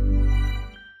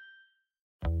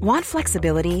 Want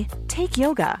flexibility? Take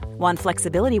yoga. Want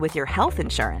flexibility with your health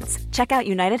insurance? Check out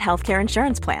United Healthcare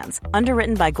Insurance Plans.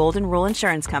 Underwritten by Golden Rule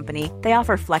Insurance Company, they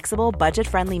offer flexible,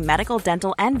 budget-friendly medical,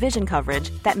 dental, and vision coverage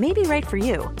that may be right for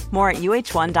you. More at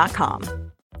uh1.com.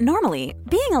 Normally,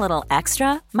 being a little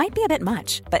extra might be a bit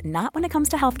much, but not when it comes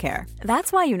to healthcare.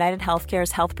 That's why United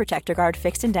Healthcare's Health Protector Guard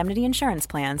fixed indemnity insurance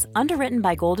plans, underwritten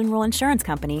by Golden Rule Insurance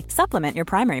Company, supplement your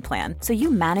primary plan so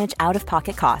you manage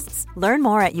out-of-pocket costs. Learn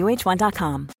more at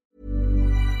uh1.com.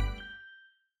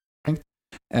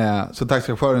 Så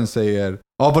taxichauffören säger,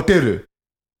 ja, vart är du?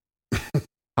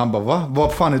 Han bara, va? Var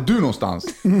fan är du någonstans?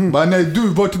 Bara, nej, du,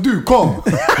 vart är du? Kom!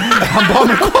 Han bara,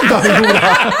 men kom där,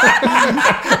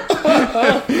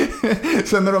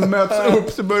 Sen när de möts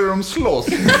upp så börjar de slåss.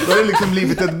 Då har det liksom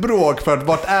blivit ett bråk för att,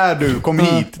 vart är du? Kom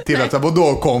hit. Till att,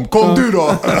 vadå, kom du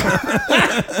då?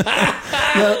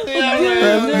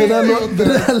 Det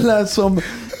där lät som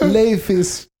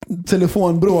Leifis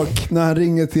telefonbråk när han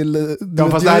ringer till... Ja,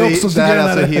 fast det här är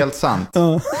alltså helt sant.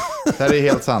 Det här är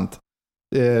helt sant.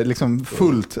 Liksom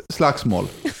fullt slagsmål.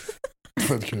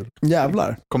 fett kul.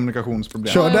 Jävlar.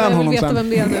 Kommunikationsproblem. Körde han honom veta sen? vem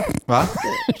det är nu. Va?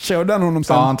 Körde han honom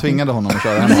sen? Ja, han tvingade honom att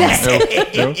köra hem.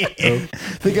 Jo.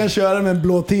 Fick han köra med en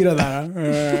blå tira där?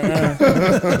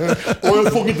 Och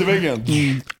jag får inte väggen.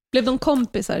 Blev de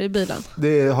kompisar i bilen?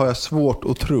 Det har jag svårt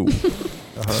att tro.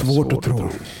 Svårt att tro.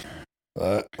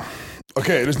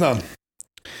 Okej, lyssna.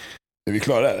 Är vi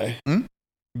klara eller?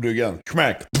 Bryggan.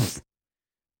 Schmack.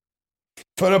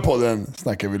 Förra podden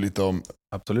snackade vi lite om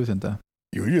Absolut inte.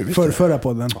 Jo, Förra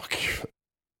podden.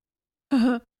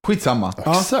 Skitsamma.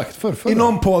 Exakt, förra. I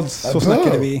någon podd så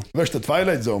snackade vi. Värsta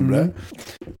Twilight Zone,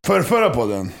 förra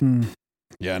podden.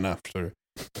 Gärna, förstår du.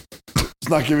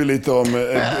 Snackar vi lite om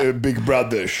Big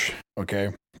Brothers.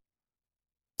 Okej.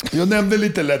 Jag nämnde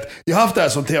lite lätt. Jag har haft det här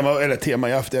som tema.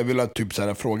 Jag ville typ så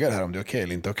här fråga det här om det är okej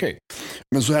eller inte okej.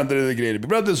 Men så hände det grejer i Big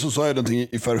Brothers, så sa jag någonting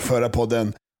i förra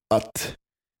podden att,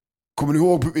 kommer du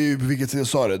ihåg på vilket sätt jag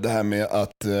sa det? Det här med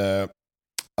att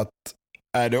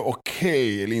är det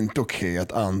okej eller inte okej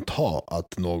att anta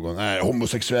att någon är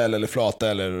homosexuell eller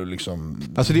flata eller liksom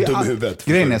alltså det är dum i huvudet?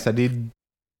 Grejen är så här, det är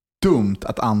dumt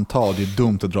att anta och det är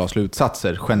dumt att dra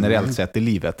slutsatser generellt sett i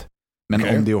livet.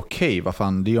 Men om det är okej, vad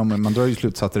fan, det är man drar ju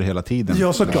slutsatser hela tiden.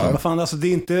 Ja, såklart. Vad fan, alltså det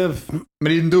är inte...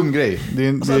 Men det är en dum grej.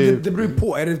 Det beror ju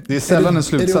på. Det är sällan en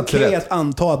slutsats rätt. Är det okej rätt? att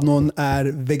anta att någon är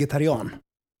vegetarian?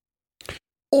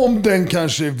 Om den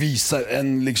kanske visar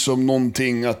en liksom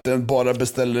någonting, att den bara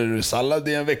beställer sallad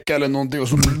i en vecka eller någonting, och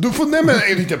så du får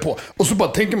inte på. Och så bara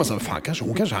tänker man så här, fan,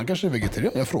 han kanske är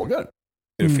vegetarian. Jag frågar.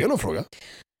 Är det fel att fråga?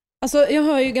 Alltså, jag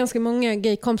har ju ganska många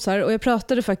gaykompisar och jag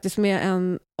pratade faktiskt med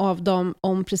en av dem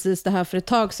om precis det här för ett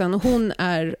tag sedan, och hon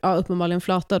är uppenbarligen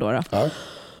flata då. Ja.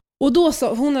 Och då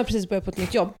sa hon har precis börjat på ett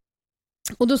nytt jobb.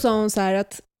 Och då sa hon så här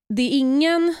att det är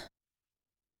ingen,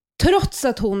 trots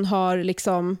att hon har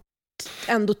liksom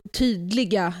ändå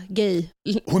tydliga gay...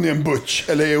 Hon är en butch,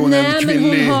 eller är hon en kvinnlig...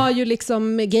 Nej, men hon har ju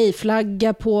liksom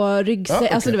gayflagga på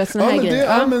ryggsäck, alltså du vet såna här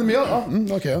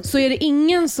grejer. Så är det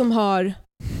ingen som har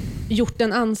gjort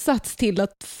en ansats till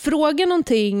att fråga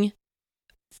någonting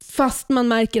fast man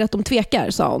märker att de tvekar,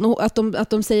 sa hon. Att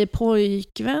de säger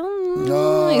pojkvän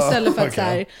istället för att så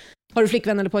här, har du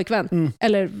flickvän eller pojkvän?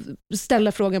 Eller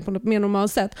ställa frågan på något mer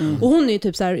normalt sätt. Och hon är ju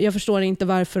typ så här, jag förstår inte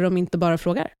varför de inte bara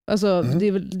frågar. Alltså, det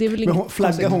är väl men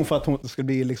flaggar hon för att hon ska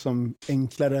bli liksom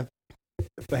enklare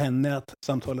för henne att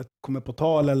samtalet kommer på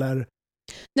tal, eller?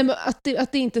 Nej, men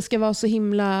att det inte ska vara så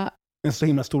himla... En så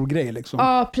himla stor grej liksom.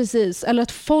 Ja, precis. Eller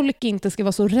att folk inte ska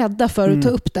vara så rädda för att ta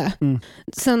upp det.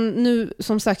 Sen nu,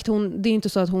 som sagt, det är inte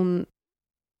så att hon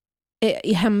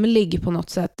är hemlig på något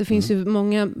sätt. Det finns ju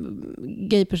många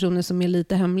gaypersoner som är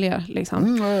lite hemliga.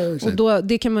 Liksom. Och då,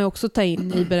 det kan man ju också ta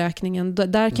in i beräkningen.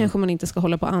 Där kanske man inte ska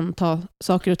hålla på att anta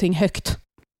saker och ting högt.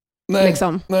 Nej,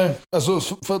 liksom. Nej. Alltså,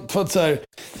 för att så här,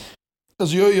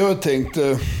 alltså jag har tänkt...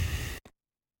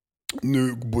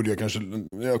 Nu borde jag kanske...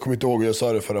 Jag kommer inte ihåg hur jag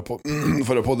sa det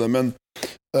förra podden, men...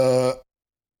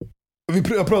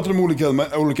 Jag pratade om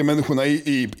olika människorna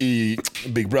i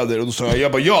Big Brother, och då sa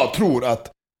jag tror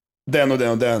att den och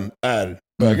den och den är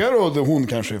bögar och hon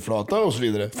kanske är flata och så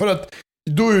vidare. För att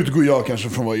då utgår jag kanske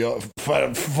från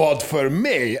vad för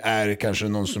mig är kanske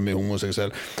någon som är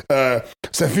homosexuell.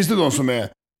 Sen finns det de som är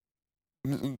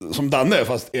som Danne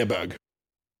fast är bög.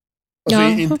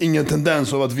 Alltså ingen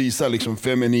tendens av att visa liksom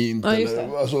feminint.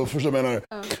 Alltså förstår jag menar.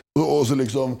 Och så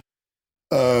liksom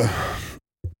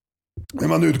men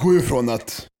man utgår ju från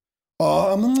att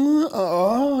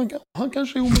han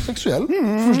kanske är homosexuell.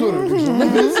 Förstår du? Liksom.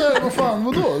 Men det är så här, vad fan,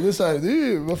 vadå? Det är så här, det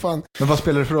är vad fan. Men vad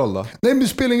spelar det för roll då? Nej, men det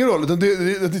spelar ingen roll.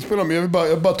 Det spelar, men jag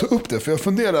vill bara ta upp det. För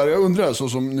jag undrar, så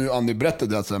som nu Annie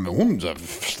berättade, att så här, men hon så här,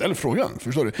 ställer frågan.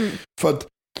 Förstår du? För att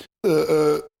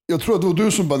jag tror att det var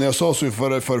du som bara, när jag sa så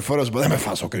förra så bara, nej men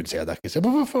fan, så kan du inte säga det. Jag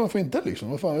bara, varför inte liksom?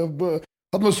 Vad fan,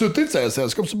 hade man suttit i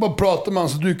sällskap så bara pratar man,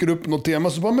 så dyker upp något tema,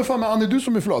 så bara, men fan, Annie, du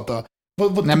som är flata.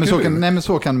 Nej men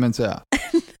så kan man inte säga.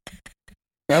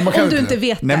 Nej, om du inte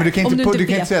vet det. Nej, men du kan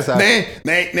inte säga så här.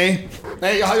 Nej,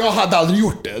 jag hade aldrig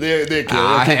gjort det. Det kan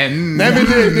jag. Nej,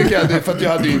 men det kan jag, för att jag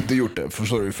hade ju inte gjort det.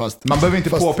 Förstår du? Man behöver inte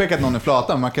påpeka att någon är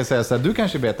flata. Man kan säga så här, du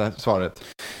kanske vet svaret.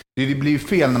 Det blir ju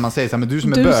fel när man säger så här, men du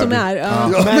som är bög. Du som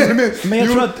är, Men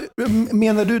jag tror att,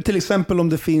 menar du till exempel om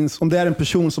det är en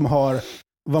person som har,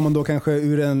 vad man då kanske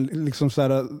ur en liksom så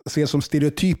här, ser som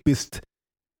stereotypiskt,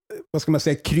 vad ska man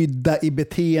säga, krydda i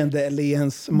beteende eller i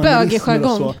ens manierismer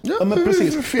och så. Ja, men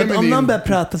precis. Men om man börjar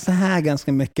prata så här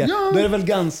ganska mycket, då är det väl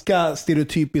ganska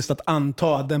stereotypiskt att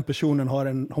anta att den personen har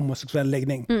en homosexuell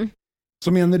läggning.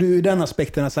 Så menar du i den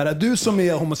aspekten att så här, du som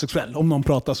är homosexuell, om någon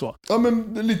pratar så? Ja,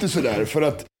 men lite sådär. För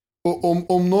att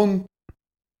om någon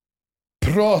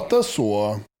pratar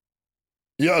så...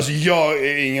 Ja, alltså jag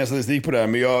är ingen statistik på det här,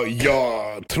 men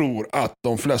jag tror att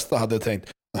de flesta hade tänkt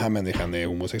den här människan är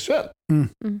homosexuell.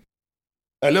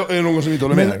 Eller är det någon som inte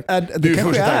håller med här? Det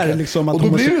kanske är liksom att... Och då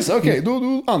blir det så, okej,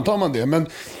 då antar man det. Men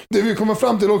det vi kommer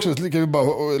fram till också, så kan vi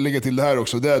bara lägga till det här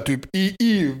också, det är typ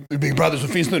i Big Brother så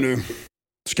finns det nu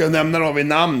Ska jag nämna dem vid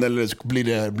namn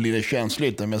eller blir det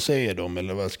känsligt om jag säger dem?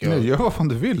 Eller vad ska jag... Nej, gör vad fan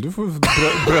du vill. Du får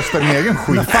brösta din egen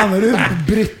skit. Men fan har du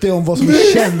brytt dig om vad som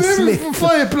är känsligt? Nej,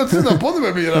 fan, jag plötsligt när podden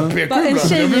börjar bli jävla PK. En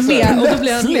tjej är med och då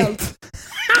blir han helt...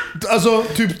 Alltså,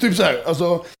 typ så här.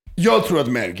 Alltså, jag tror att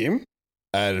Mergim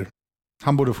är...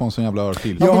 Han borde få en sån jävla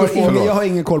örfil. Jag har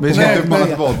ingen koll på Vi ska inte uppmana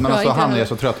till det. våld, men alltså, han är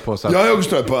så trött på så att... Jag är också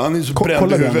trött på. Han är så bränd i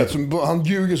kolla huvudet. Han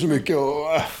ljuger så mycket.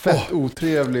 Och, Fett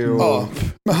otrevlig och ja.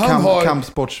 Men han har...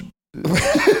 kampsports...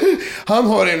 Han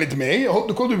har enligt mig...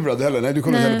 Du kommer inte på det heller. Nej, du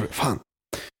kommer inte heller på det. Fan.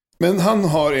 Men han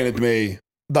har enligt mig...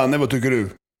 Danne, vad tycker du?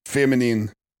 Feminin.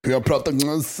 Hur jag pratar...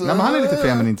 Nej, men han är lite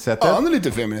feminint sättet. Ja, han är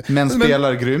lite feminin. Men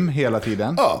spelar grym hela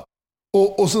tiden. Ja.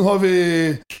 Och sen har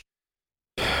vi...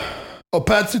 Och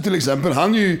Patsy till exempel,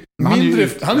 han är ju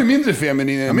mindre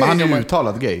feminin än mig. Han är ju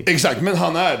uttalat gay. Exakt, men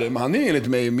han är det. Men han är enligt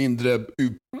mig mindre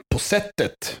på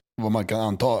sättet, vad man kan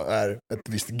anta är ett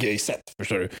visst gay-sätt,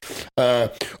 förstår du?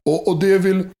 Och det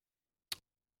vill...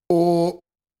 Och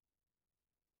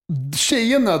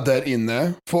tjejerna där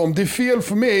inne, för om det är fel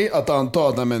för mig att anta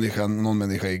att någon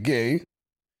människa är gay,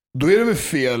 då är det väl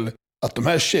fel att de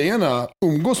här tjejerna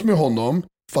umgås med honom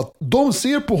för att de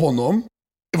ser på honom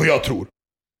vad jag tror.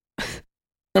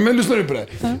 Ja, men lyssna du på det.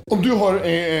 Om du har...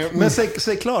 men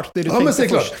säg klart det du tänkte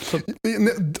först. Klart.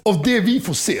 Av det vi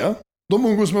får se, de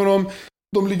umgås med honom,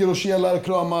 de ligger och kelar,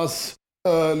 kramas,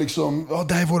 liksom,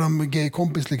 det här är våran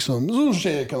gaykompis liksom. Så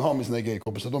tjejer kan ha med sina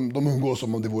gaykompisar. De umgås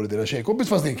som om det vore deras tjejkompis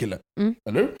fast det är en kille.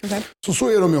 Eller? Okay. Så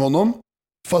är de med honom.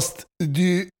 Fast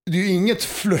det är ju inget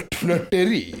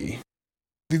flörteri.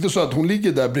 Det är inte så att hon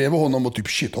ligger där bredvid honom och typ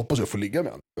shit, hoppas jag får ligga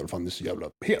med honom. Fan, det är så jävla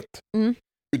het.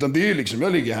 Utan det är ju liksom,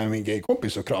 jag ligger här med min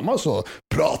gaykompis och kramas och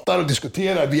pratar och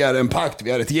diskuterar. Vi är en pakt,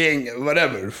 vi är ett gäng,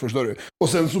 whatever, förstår du? Och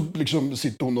sen så liksom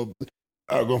sitter hon och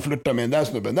ögonflörtar med den där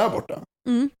snubben där borta.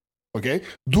 Okej? Okay?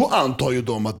 Då antar ju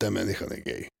de att den människan är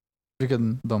gay.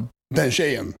 Vilken de? Den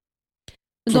tjejen.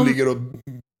 Som ligger och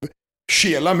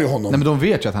kelar med honom. Nej, men de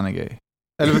vet ju att han är gay.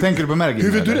 Eller vad tänker du på Mergim?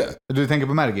 Hur vet du det? Du tänker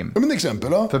på Mergim? Ja, men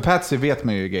exempel, ja. För Patsy vet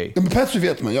man ju är gay. Ja, men Patsy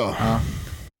vet man, ja.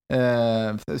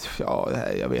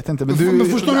 Jag vet inte. Men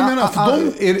förstår du menar?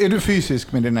 Är du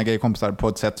fysisk med dina gaykompisar på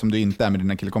ett sätt som du inte är med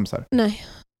dina killkompisar? Nej.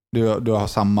 Du har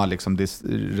samma liksom,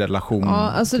 relation?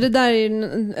 Ja, alltså det där är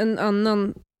en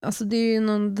annan... Alltså det är ju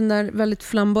den där väldigt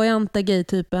flamboyanta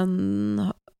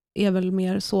gay-typen är väl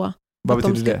mer så. Vad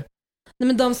betyder det? Nej,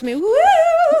 men de som är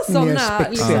sådana,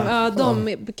 liksom,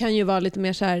 de kan ju vara lite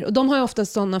mer så här. Och de har ju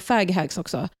oftast sådana fag-hags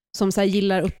också. Som så här,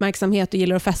 gillar uppmärksamhet och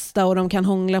gillar att festa och de kan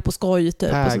hångla på skoj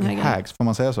typ. Fag-hags, får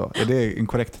man säga så? Är det en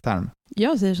korrekt term?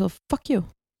 Jag säger så, fuck you.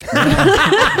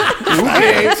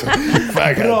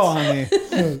 Bra, Hanni.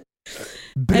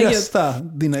 Brösta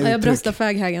dina uttryck. Jag bröstar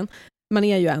fag-hagen. Man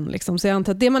är ju en liksom, så jag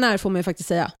antar att det man är får man ju faktiskt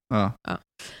säga. Ja.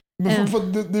 Men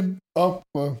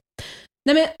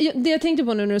Nej, men det jag tänkte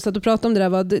på nu när du satt och pratade om det där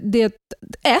var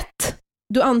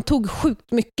du antog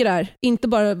sjukt mycket där. Inte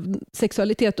bara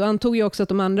sexualitet, du antog ju också att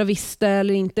de andra visste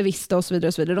eller inte visste och så vidare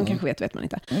och så vidare. De kanske vet man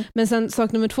inte. Men sen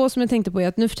sak nummer 2 som jag tänkte på är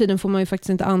att nu för tiden får man ju faktiskt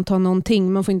inte anta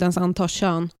någonting. Man får inte ens anta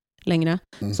kön längre.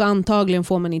 Så antagligen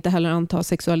får man inte heller anta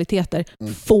sexualiteter.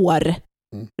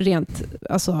 Rent,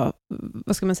 alltså,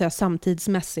 vad ska man säga,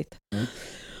 samtidsmässigt.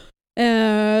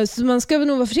 Så man ska väl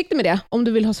nog vara försiktig med det. Om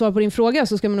du vill ha svar på din fråga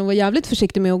så ska man nog vara jävligt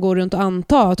försiktig med att gå runt och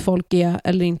anta att folk är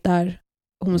eller inte är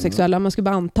homosexuella. Man ska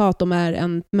bara anta att de är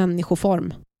en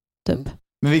människoform typ.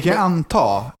 Men vi kan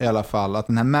anta i alla fall att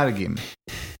den här Mergim,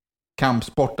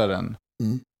 kampsportaren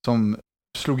som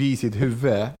slog i sitt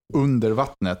huvud under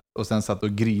vattnet och sen satt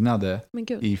och grinade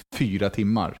i 4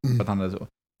 timmar för att han hade så.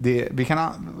 Vi kan...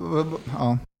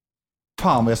 Ja.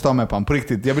 Fan vad jag står med på honom, på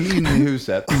riktigt. Jag vill in i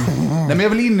huset. Nej, men jag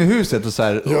vill in i huset och så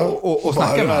här, och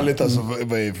snacka med honom. Alltså,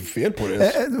 vad är fel på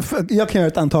det? Jag kan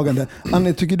göra ett antagande.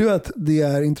 Annie, tycker du att det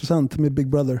är intressant med Big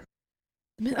Brother?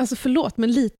 Men alltså förlåt,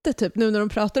 men lite typ nu när de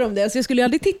pratar om det. Alltså jag skulle ju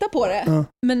aldrig titta på det.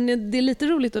 Men det är lite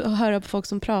roligt att höra på folk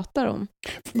som pratar om.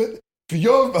 Men, för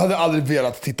jag hade aldrig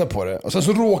velat titta på det. Och sen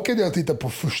så råkade jag titta på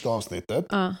första avsnittet.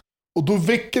 Och då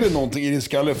väcker det någonting i din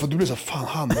skalle. För du blir så här, fan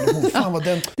han eller hon, fan vad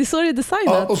den... Det är så det är designat.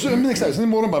 Ja, och så, men exakt, sen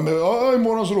imorgon bara,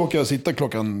 imorgon så råkar jag sitta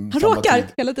klockan... Han råkar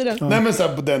hela tiden. Nej men så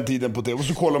här, på den tiden på TV. Och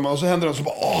så kollar man och så händer det så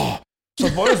bara, Så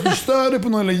att bara du stör dig på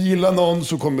någon eller gillar någon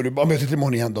så kommer du bara, men jag tittar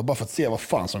imorgon igen då, bara för att se vad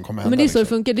fan som kommer hända. Men det är så det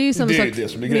funkar, det är ju samma sak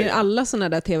det med alla sådana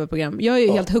där tv-program. Jag är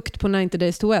ju helt hooked på 90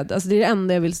 Days to Wed. Alltså det är det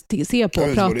enda jag vill se på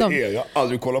och prata om. Jag har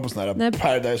aldrig kollat på sådana här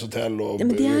Paradise Hotel och... Ja,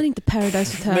 men det är inte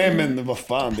Paradise Hotel. Nej men vad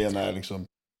fan det är liksom.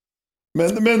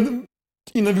 Men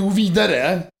innan vi går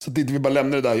vidare så att inte vi bara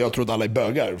lämnar det där, jag tror att alla är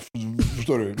bögar.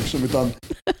 Förstår du? Liksom, utan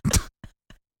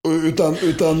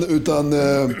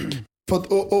För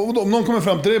att, och om någon kommer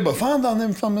fram till dig och bara, fan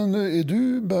Danne, men är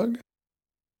du bög?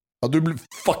 Hade du blivit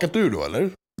fuckat ur då, eller?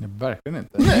 Verkligen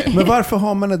inte. Nej. Men varför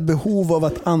har man ett behov av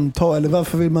att anta, eller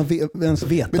varför vill man ens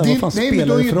veta vad fan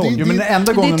spelar det för roll? Jo, men den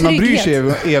enda gången man bryr sig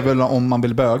är väl om man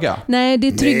vill böga. Nej, det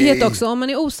är trygghet också. Om man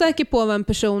är osäker på vad en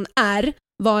person är,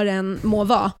 vad den må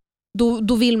vara,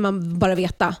 då vill man bara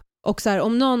veta. Och så här,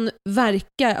 om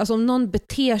någon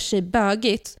beter sig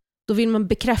bögigt, då vill man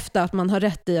bekräfta att man har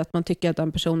rätt i att man tycker att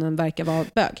den personen verkar vara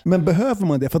bög. Men behöver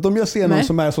man det? För att om jag ser någon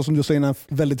som är så som du säger,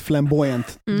 väldigt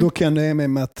flamboyant, då kan jag nöja mig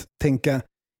med att tänka,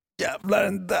 jävlar,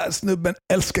 den där snubben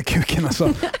älskar kuken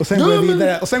alltså. Och sen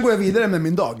går jag vidare med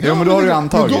min dag. Ja, men då har du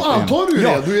antagit. Då antar du ju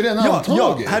det. Du är redan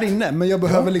antaget. Ja, här inne. Men jag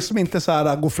behöver liksom inte så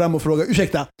här gå fram och fråga,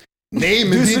 ursäkta. Nej,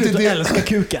 men du ser ut att älska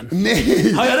kuken.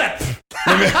 Nej. Har jag rätt?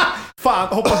 Fan,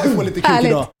 hoppas du får lite kuk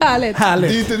idag. Härligt. Det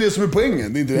är inte det som är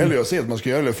poängen. Det är inte heller jag säger att man ska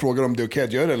göra eller fråga om det är okej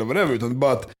att göra det eller vad det är, utan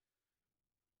bara att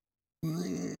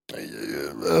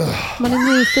man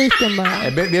är nyfiken bara.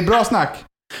 Det är bra snack.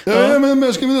 Ja, men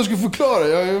jag ska förklara.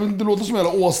 Det låter som en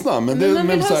jävla åsna, men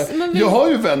jag har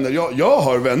ju vänner. Jag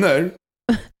har vänner.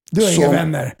 Du har inga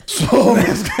vänner.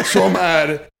 Som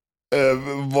är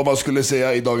vad man skulle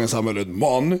säga i dagens samhälle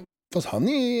man. Fast han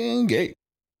är en gay.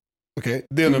 Okej,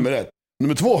 det är nummer 1.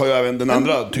 Nummer 2 har jag även den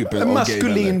andra typen av gay.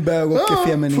 Maskulin bög och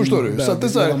feminin. Förstår du? Bög, så att det är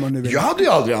så här, jag hade ju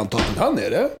aldrig antagit att han är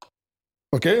det.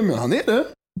 Okej, men han är det.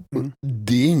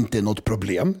 Det är inte något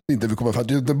problem. Det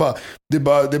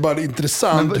är bara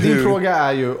intressant. Men din fråga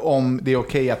är ju om det är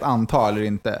okej att anta eller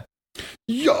inte.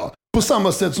 Ja, på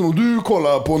samma sätt som om du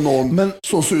kollar på någon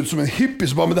som ser ut som en hippie,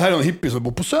 så bara, men det här är en hippie som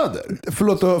bor på Söder.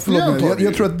 Förlåt mig.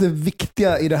 Jag tror att det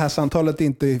viktiga i det här samtalet är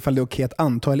inte ifall det är okej att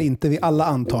anta eller inte. Vi alla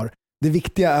antar. Det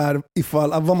viktiga är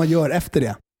vad man gör efter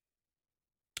det.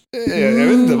 Jag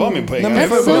vet inte vad min poäng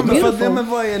är. Men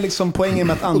vad är liksom poängen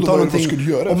med att anta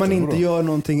någonting om man inte gör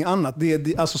någonting annat?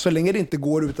 Alltså, så länge det inte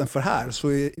går utanför här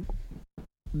så är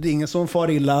det ingen som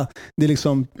far illa. Det är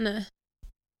liksom... Nej.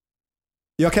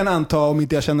 Jag kan anta, om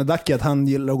inte jag känner Dacke, att han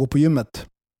gillar att gå på gymmet.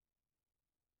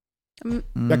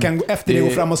 Jag kan efter det gå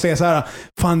fram och säga så här: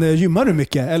 fan, gymmar du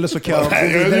mycket? Eller så kan jag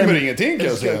gymmar ingenting, kan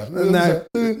jag säga.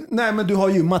 Nej, men du har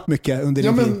gymmat mycket under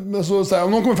din tid. Men så här,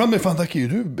 om någon kommer fram med, fan Dacke,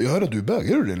 jag hör att du är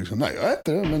bög, är du det liksom? Nej, jag är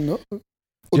inte det, men...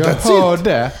 Och jag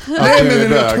hörde att nej,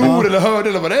 men jag tror eller hörde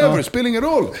eller vad det är, det spelar ingen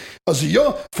roll. Alltså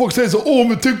folk säger så,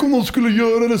 men tänk om någon skulle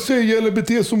göra eller säga eller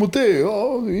bete sig mot dig.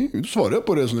 Ja, du svarar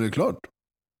på det så är det klart.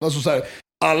 Alltså så här,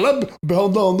 alla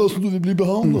behandlar andra som du vill bli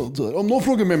behandlad. Om någon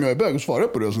frågar mig om jag är bög, så svarar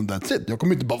jag på det och så that's it. Jag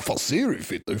kommer inte bara, fan ser du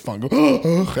fitta, hur fan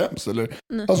går skäms eller...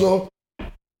 Alltså,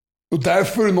 och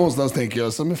därför någonstans tänker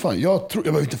jag så, men fan, jag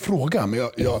behöver inte fråga, men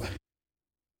jag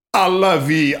alla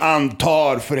vi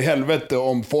antar för helvete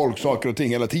om folk, saker och ting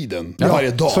hela tiden.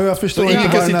 Varje dag. Så jag förstår inte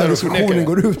vad den här diskussionen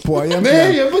går ut på egentligen.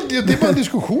 Nej, det är bara en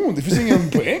diskussion. Det finns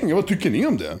ingen poäng. Vad tycker ni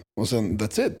om det? Och sen,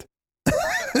 that's it.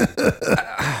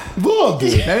 Vad?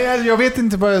 Nej, jag vet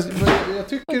inte vad jag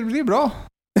tycker det är bra.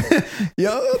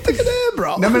 Jag tycker det är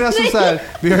bra. Nej, men alltså så här,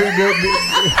 vi har nej,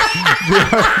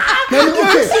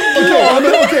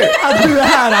 men okej. Att du är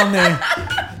här, Annie.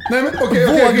 Nej, men okej.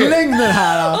 Våglängder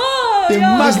här. Det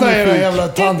är massor av jävla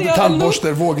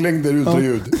tandborster, våglängder,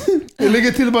 ultraljud. Jag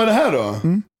lägger till bara det här då.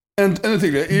 En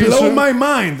till. Blow my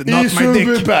mind, not my dick. I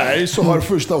Sundbyberg så har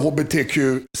första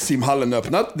HBTQ-simhallen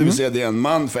öppnat. Det vill säga det är en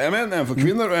man för män, en för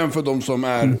kvinnor och en för de som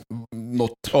är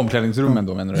något... Omklädningsrummen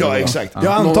då, menar du? Ja, exakt.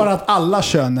 Jag antar att alla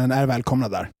könen är välkomna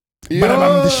där.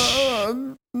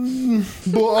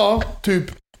 Ja, typ.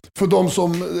 För de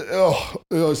som...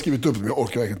 jag har skrivit upp det, men jag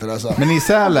orkar verkligen inte läsa. Men i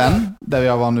Sälen, där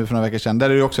jag var nu för några veckor sedan, där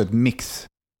är det också ett mix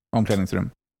omklädningsrum.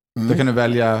 Då kan du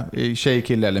välja tjej,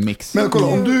 kille eller mix. Men kolla,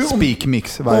 om du... Speak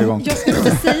mix varje gång. Jag ska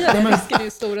inte säga det, risken är ju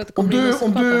stor att det kommer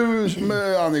om du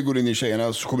med Annie går in i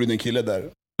tjejerna, så kommer in en kille där.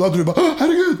 Då hade du bara,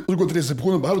 herregud! Och du går till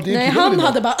receptionen och bara, det är en kille. Nej, han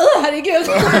hade bara, herregud!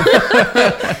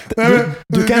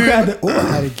 Du kanske hade,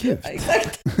 herregud.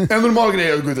 Exakt. En normal grej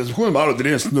är att gå till receptionen och bara, det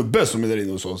är en snubbe som är där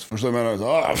inne hos oss. Förstår du vad jag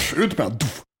menar? Ut med han.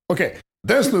 Okej,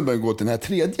 den snubben går till den här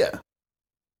tredje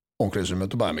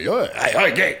omklädningsrummet och bara, men jag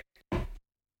är gay.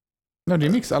 Nej, det är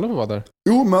mix, alla får vara där.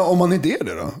 Jo, men om man inte är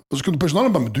det då? Och så skulle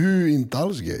personalen bara, men du är inte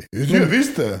alls gay. Jag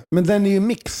visste det. Men den är ju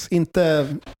mix, inte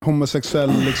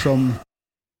homosexuell liksom.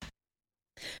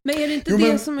 Men är det inte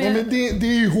det som är... Men det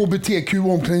är ju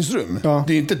HBTQ-omklädningsrum. Ja.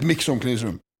 Det är inte ett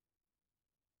mix-omklädningsrum.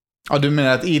 Ja, du menar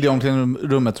att i det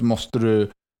omklädningsrummet så måste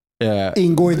du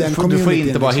Ingå i den Du får communityn,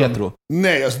 inte vara liksom. hetero.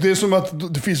 Nej, alltså det är som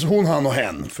att det finns hon, han och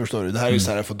hen. Förstår du? Det här är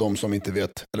så här för de som inte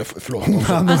vet. Eller förlåt. De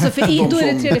som, Alltså för då är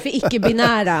det som- tredje för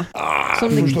icke-binära.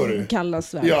 Som förstår det du?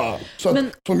 kallas väl. Ja, så att, Men-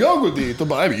 som jag går dit och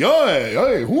bara, jag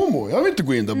är homo, jag vill inte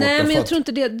gå in där borta. Nej, men för jag att- tror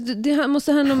inte det. Det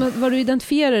måste handla om vad du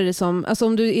identifierar dig som. Alltså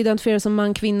om du identifierar dig som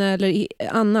man, kvinna eller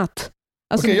annat.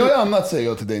 Alltså, Okej, jag är annat säger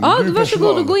jag till dig. Ja, Du är varsågod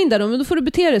personal. och gå in där då, men då får du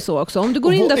bete dig så också. Om du går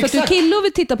Och in vad- där för att du är exakt. kille och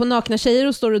vill titta på nakna tjejer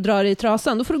och står och drar i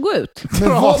trasan, då får du gå ut.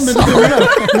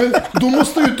 Men då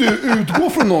måste ju du utgå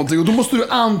från någonting och då måste du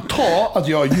anta att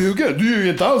jag ljuger. Du är ju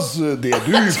inte alls det.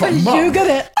 Du är ju fan man.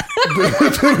 Ljugare!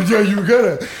 Jag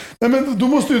ljugare. Nej, men då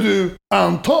måste ju du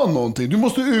anta någonting. Du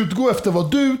måste utgå efter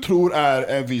vad du tror är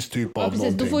en viss typ av Ja, precis.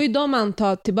 någonting. Då får ju de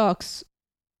anta tillbaks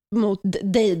mot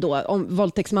dig då, om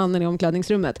våldtäktsmannen i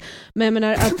omklädningsrummet. Men jag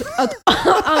menar att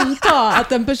anta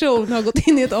att en person har gått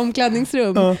in i ett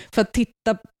omklädningsrum för att titta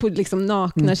på liksom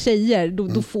nakna tjejer,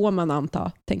 då får man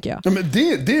anta, tänker jag. Ja, men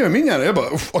det är min hjärna. Jag bara,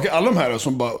 okej, alla de här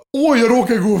som bara, jag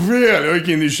råkade gå fel. Jag gick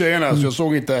in i tjejerna så jag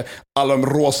såg inte alla de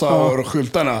rosa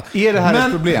skyltarna. Är det här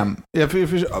ett problem?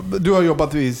 Du har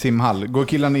jobbat i simhall. Går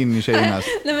killarna in i tjejernas?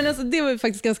 Nej, men alltså, det var ju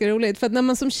faktiskt ganska roligt, för att när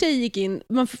man som tjej gick in,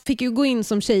 man fick ju gå in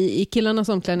som tjej i killarnas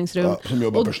omklädningsrum. Ja, som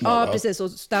jobbar personal. Ja, precis,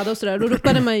 och städa och sådär. Då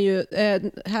ropade man ju,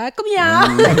 här kommer jag!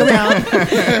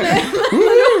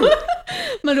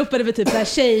 Man ropade väl typ så här,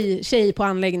 tjej på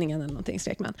anläggningen eller någonting,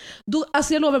 skrek man. Då,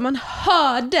 alltså jag lovar, man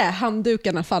hörde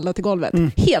handdukarna falla till golvet.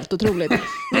 Helt otroligt.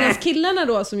 Medan killarna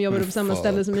då som jobbade på samma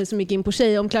ställe som gick in på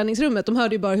tjejomklädningsrummet, de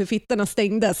hörde ju bara hur fittorna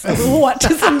stängdes. Alltså hårt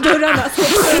som dörrarna,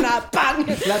 pang!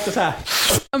 Lät det så här.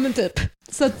 Ja, men typ.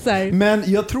 Så här. Men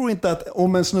jag tror inte att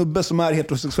om en snubbe som är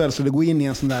heterosexuell skulle gå in i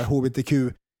en sån där HBTQ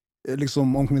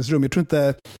liksom omklädningsrum, jag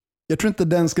tror inte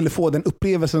den skulle få den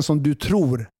upplevelsen som du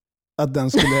tror att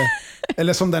den skulle,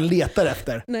 eller som den letar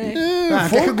efter. Nej. Han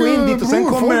kanske går in dit och sen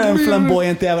kommer en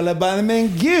flamboyant jävel och bara,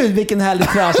 men gud vilken härlig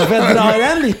trasa, får jag dra i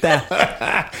den lite?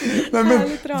 Nej, men,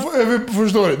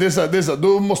 förstår du? Det är så här,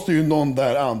 då måste ju någon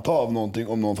där anta av någonting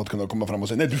om någon för att kunna komma fram och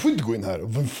säga, nej du får inte gå in här.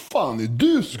 Vem fan är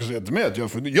du som ska säga till mig att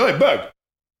jag är bög?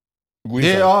 Gå in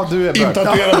Ja, du är bög.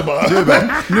 intatuerad bara. Du är bög.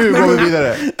 Nu går vi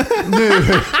vidare.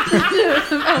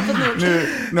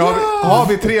 Nu har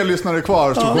vi 3 lyssnare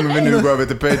kvar, så kommer vi nu gå över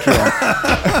till Patreon.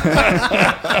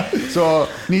 Så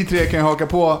ni 3 kan haka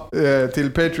på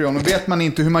till Patreon. Och vet man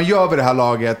inte hur man gör vid det här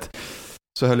laget,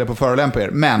 så höll jag på att förolämpa er.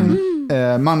 Men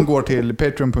man går till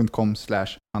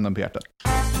patreon.com/handenpåhjärtat.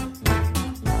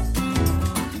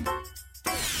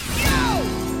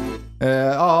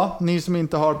 Ja, ni som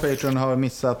inte har Patreon har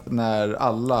missat när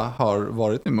alla har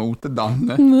varit emot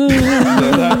Danne.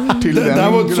 Det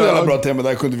här var ett så jävla bra tema, det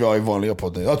här kunde vi ha i vanliga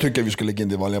podden. Jag tycker vi skulle lägga in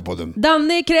det i vanliga podden.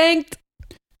 Danne är kränkt.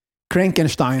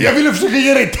 Krankenstein. Jag ville försöka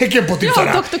ge dig ett tecken på typ Ja,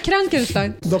 såhär. Dr.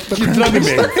 Krankenstein. Kittlade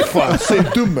mig. Fan, säg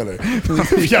dum eller?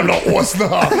 Jävla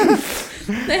åsna.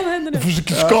 Nej, vad händer nu?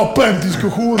 Försöker skapa en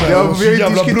diskussion här. Ja, Det var så vi har ju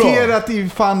jävla diskuterat i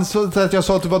fan så att jag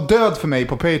sa att du var död för mig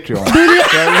på Patreon.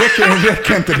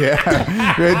 Räcker inte det?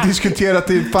 Vi har diskuterat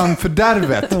i fan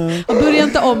fördärvet. Börja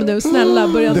inte om nu, snälla.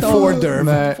 Börja inte The om.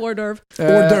 Fordorv. Fordorv.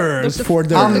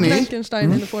 Fordorv. Annie.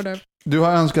 Krankenstein eller Fordorv. Du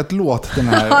har önskat låt den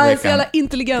här Ja, det är så jävla veckan.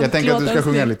 intelligent. Jag tänker att du ska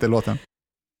låtönskning. sjunga lite låten.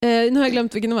 Nu har jag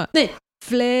glömt vilken det var. Nej.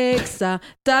 Flexa,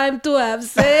 time to have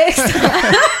sex.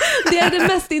 Det är det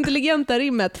mest intelligenta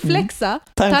rimmet. Flexa,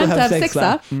 time to have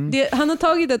sexa. Han har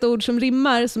tagit ett ord som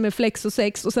rimmar, som är flex och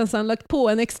sex, och sen så har han lagt på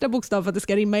en extra bokstav för att det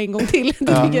ska rimma en gång till. Det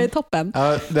tycker jag är toppen.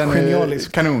 Ja, den Genialisk.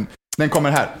 är kanon. Den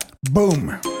kommer här.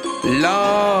 Boom.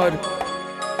 Lord,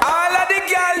 all of the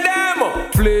girl them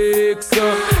flex,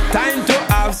 time to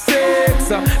have sex.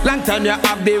 Long time you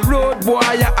have the road boy,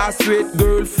 you a sweet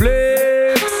girl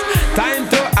flex. Time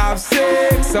to have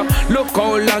sex. Look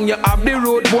how long you have the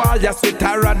road boy, you sweet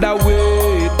I rather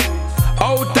wait.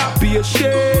 Out of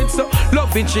patience,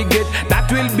 loving she get,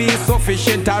 that will be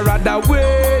sufficient. I rather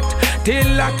wait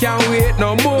till I can't wait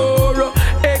no more.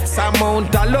 X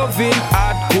amount of loving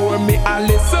hardcore me and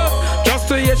listen. Just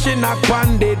to hear she knock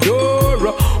on the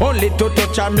door. Only to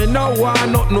touch her, me no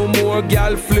want not no more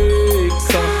girl flex.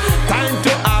 Time to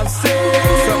have sex.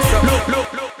 Look.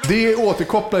 Det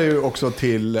återkopplar ju också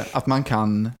till att man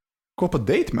kan gå på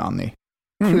dejt med Annie.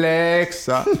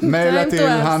 Flexa, mejla Time to till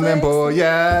have handen sex. på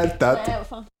hjärtat. Nej, vad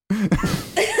fan.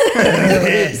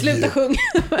 Sluta sjung.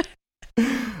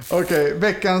 Okej,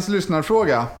 veckans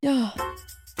lyssnarfråga. Ja.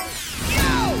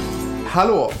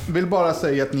 Hallå, vill bara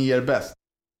säga att ni är bäst.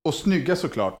 Och snygga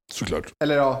såklart. Såklart.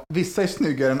 Eller ja, vissa är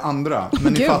snyggare än andra,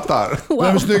 men ni Gud. fattar.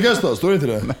 Vem är snyggast då? Står det inte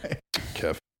det? Nej.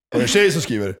 Kev. Är det en tjej som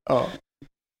skriver? Ja.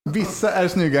 Vissa är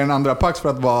snyggare än andra, pax för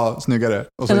att vara snyggare.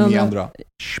 Och så Än är ni andra. andra.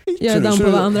 Jag är down på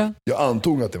varandra. Jag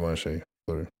antog att det var en tjej.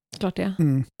 Sorry. klart det.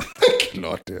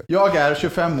 Klart det. Jag är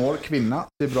 25 år, kvinna,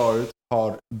 ser bra ut,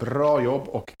 har bra jobb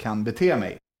och kan bete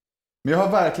mig. Men jag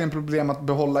har verkligen problem att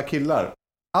behålla killar.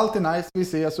 Allt är nice, vi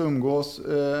ses och umgås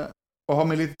och har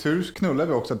med lite tur så knullar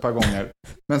vi också ett par gånger.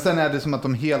 Men sen är det som att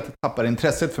de helt tappar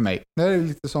intresset för mig. Det är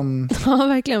lite som... Ja,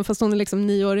 verkligen. Fast hon är liksom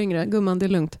 9 år yngre. Gumman, det är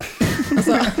lugnt.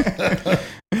 Alltså.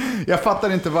 Jag fattar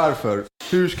inte varför.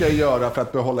 Hur ska jag göra för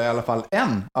att behålla i alla fall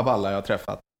en av alla jag har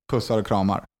träffat? Pussar och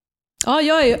kramar. Ja,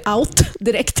 jag är ju out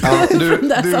direkt. Ja, du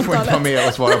får inte vara med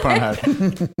och svara på den här.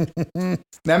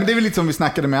 Nej, men det är väl lite som vi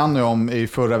snackade med Annie om i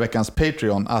förra veckans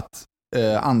Patreon. Att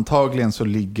antagligen så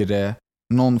ligger det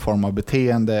någon form av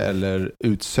beteende eller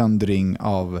utsöndring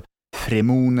av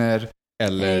feromoner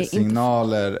eller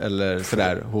signaler eller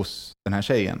sådär hos den här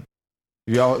tjejen.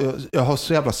 Jag har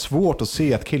så jävla svårt att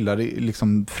se att killar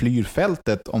liksom flyr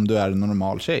fältet om du är en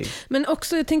normal tjej. Men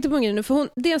också, jag tänkte på en grej nu, för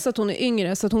dels att hon är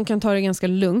yngre så att hon kan ta det ganska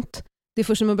lugnt. Det är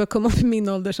först när man börjar komma upp i min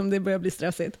ålder som det börjar bli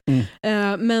stressigt.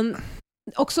 Men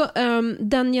också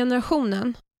den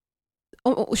generationen,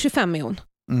 och 25 är hon.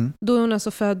 Då är hon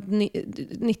alltså född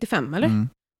 95, eller?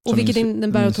 Och vilket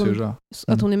innebär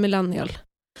att hon är millennial.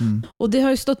 Och det har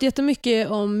ju stått jättemycket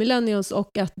om millennials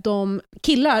och att de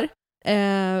killar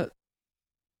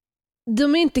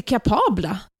de är inte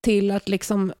kapabla till att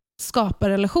liksom skapa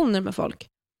relationer med folk.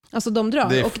 Alltså de drar.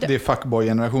 Det är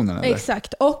fuckboy-generationen, eller?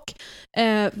 Exakt. Och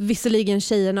visserligen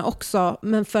tjejerna också,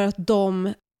 men för att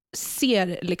de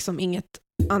ser liksom inget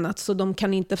annat, så de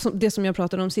kan inte, det som jag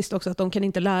pratade om sist också, att de kan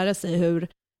inte lära sig hur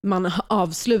man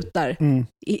avslutar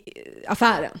i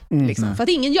affären. Liksom. För att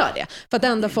ingen gör det. För att det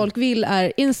enda folk vill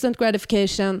är instant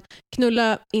gratification,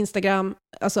 knulla, Instagram,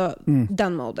 alltså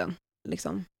den moden.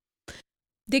 Liksom.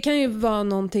 Det kan ju vara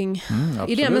någonting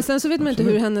i det. Men sen så vet man inte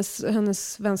hur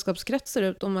hennes vänskapskrets ser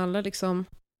ut, om alla liksom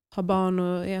har barn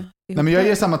och är ihop. Nej, men jag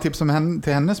ger samma tips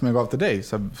till henne som jag gav till dig.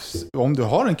 Så om du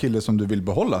har en kille som du vill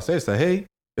behålla, säg så här: hej,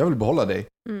 jag vill behålla dig.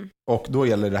 Och då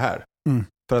gäller det här.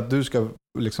 För att du ska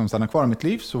liksom stanna kvar i mitt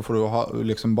liv så får du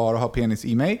liksom bara ha penis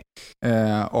i mig.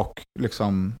 Och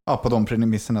liksom, på de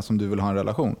premisserna som du vill ha en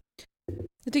relation.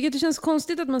 Jag tycker att det känns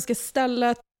konstigt att man ska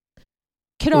ställa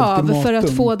krav för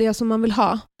att få det som man vill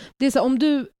ha. Det är så, om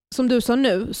du, som du sa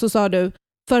nu, så sa du,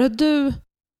 för att du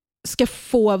ska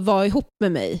få vara ihop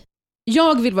med mig.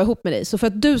 Jag vill vara ihop med dig, så för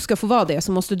att du ska få vara det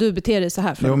så måste du bete dig så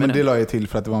här. Jo, men det la jag till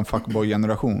för att det var en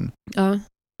fuckboy-generation. Ja.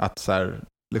 Att så här,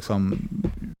 liksom,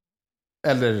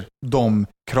 eller de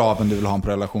kraven du vill ha på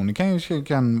relation. Du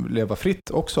kan leva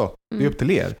fritt också. Det är upp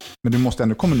till er. Men du måste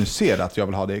ändå kommunicera att jag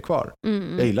vill ha dig kvar.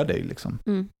 Jag gillar dig liksom.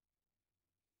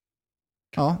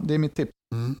 Ja, det är mitt tips.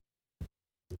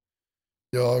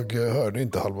 Jag hörde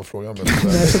inte halva frågan.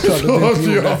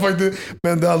 Men,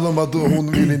 men det handlar om att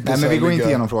hon vill inte... Nej, men vi går inte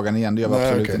igenom frågan igen. Det gör vi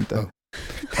absolut inte.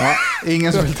 Ja,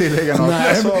 ingen som vill tillägga något.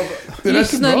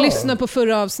 Nej, lyssna på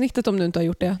förra avsnittet om du inte har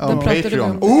gjort det. Ja,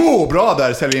 Patreon. Bra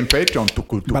där, säljer in Patreon.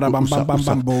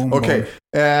 Okej.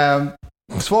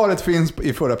 Svaret finns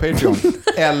i förra Patreon.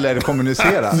 Eller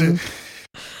kommunicera. Nu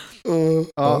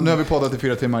har vi poddat i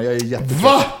 4 timmar. Jag är jättetrött.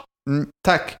 Va?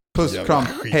 Tack. Puss, kram.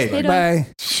 Hej. Bye.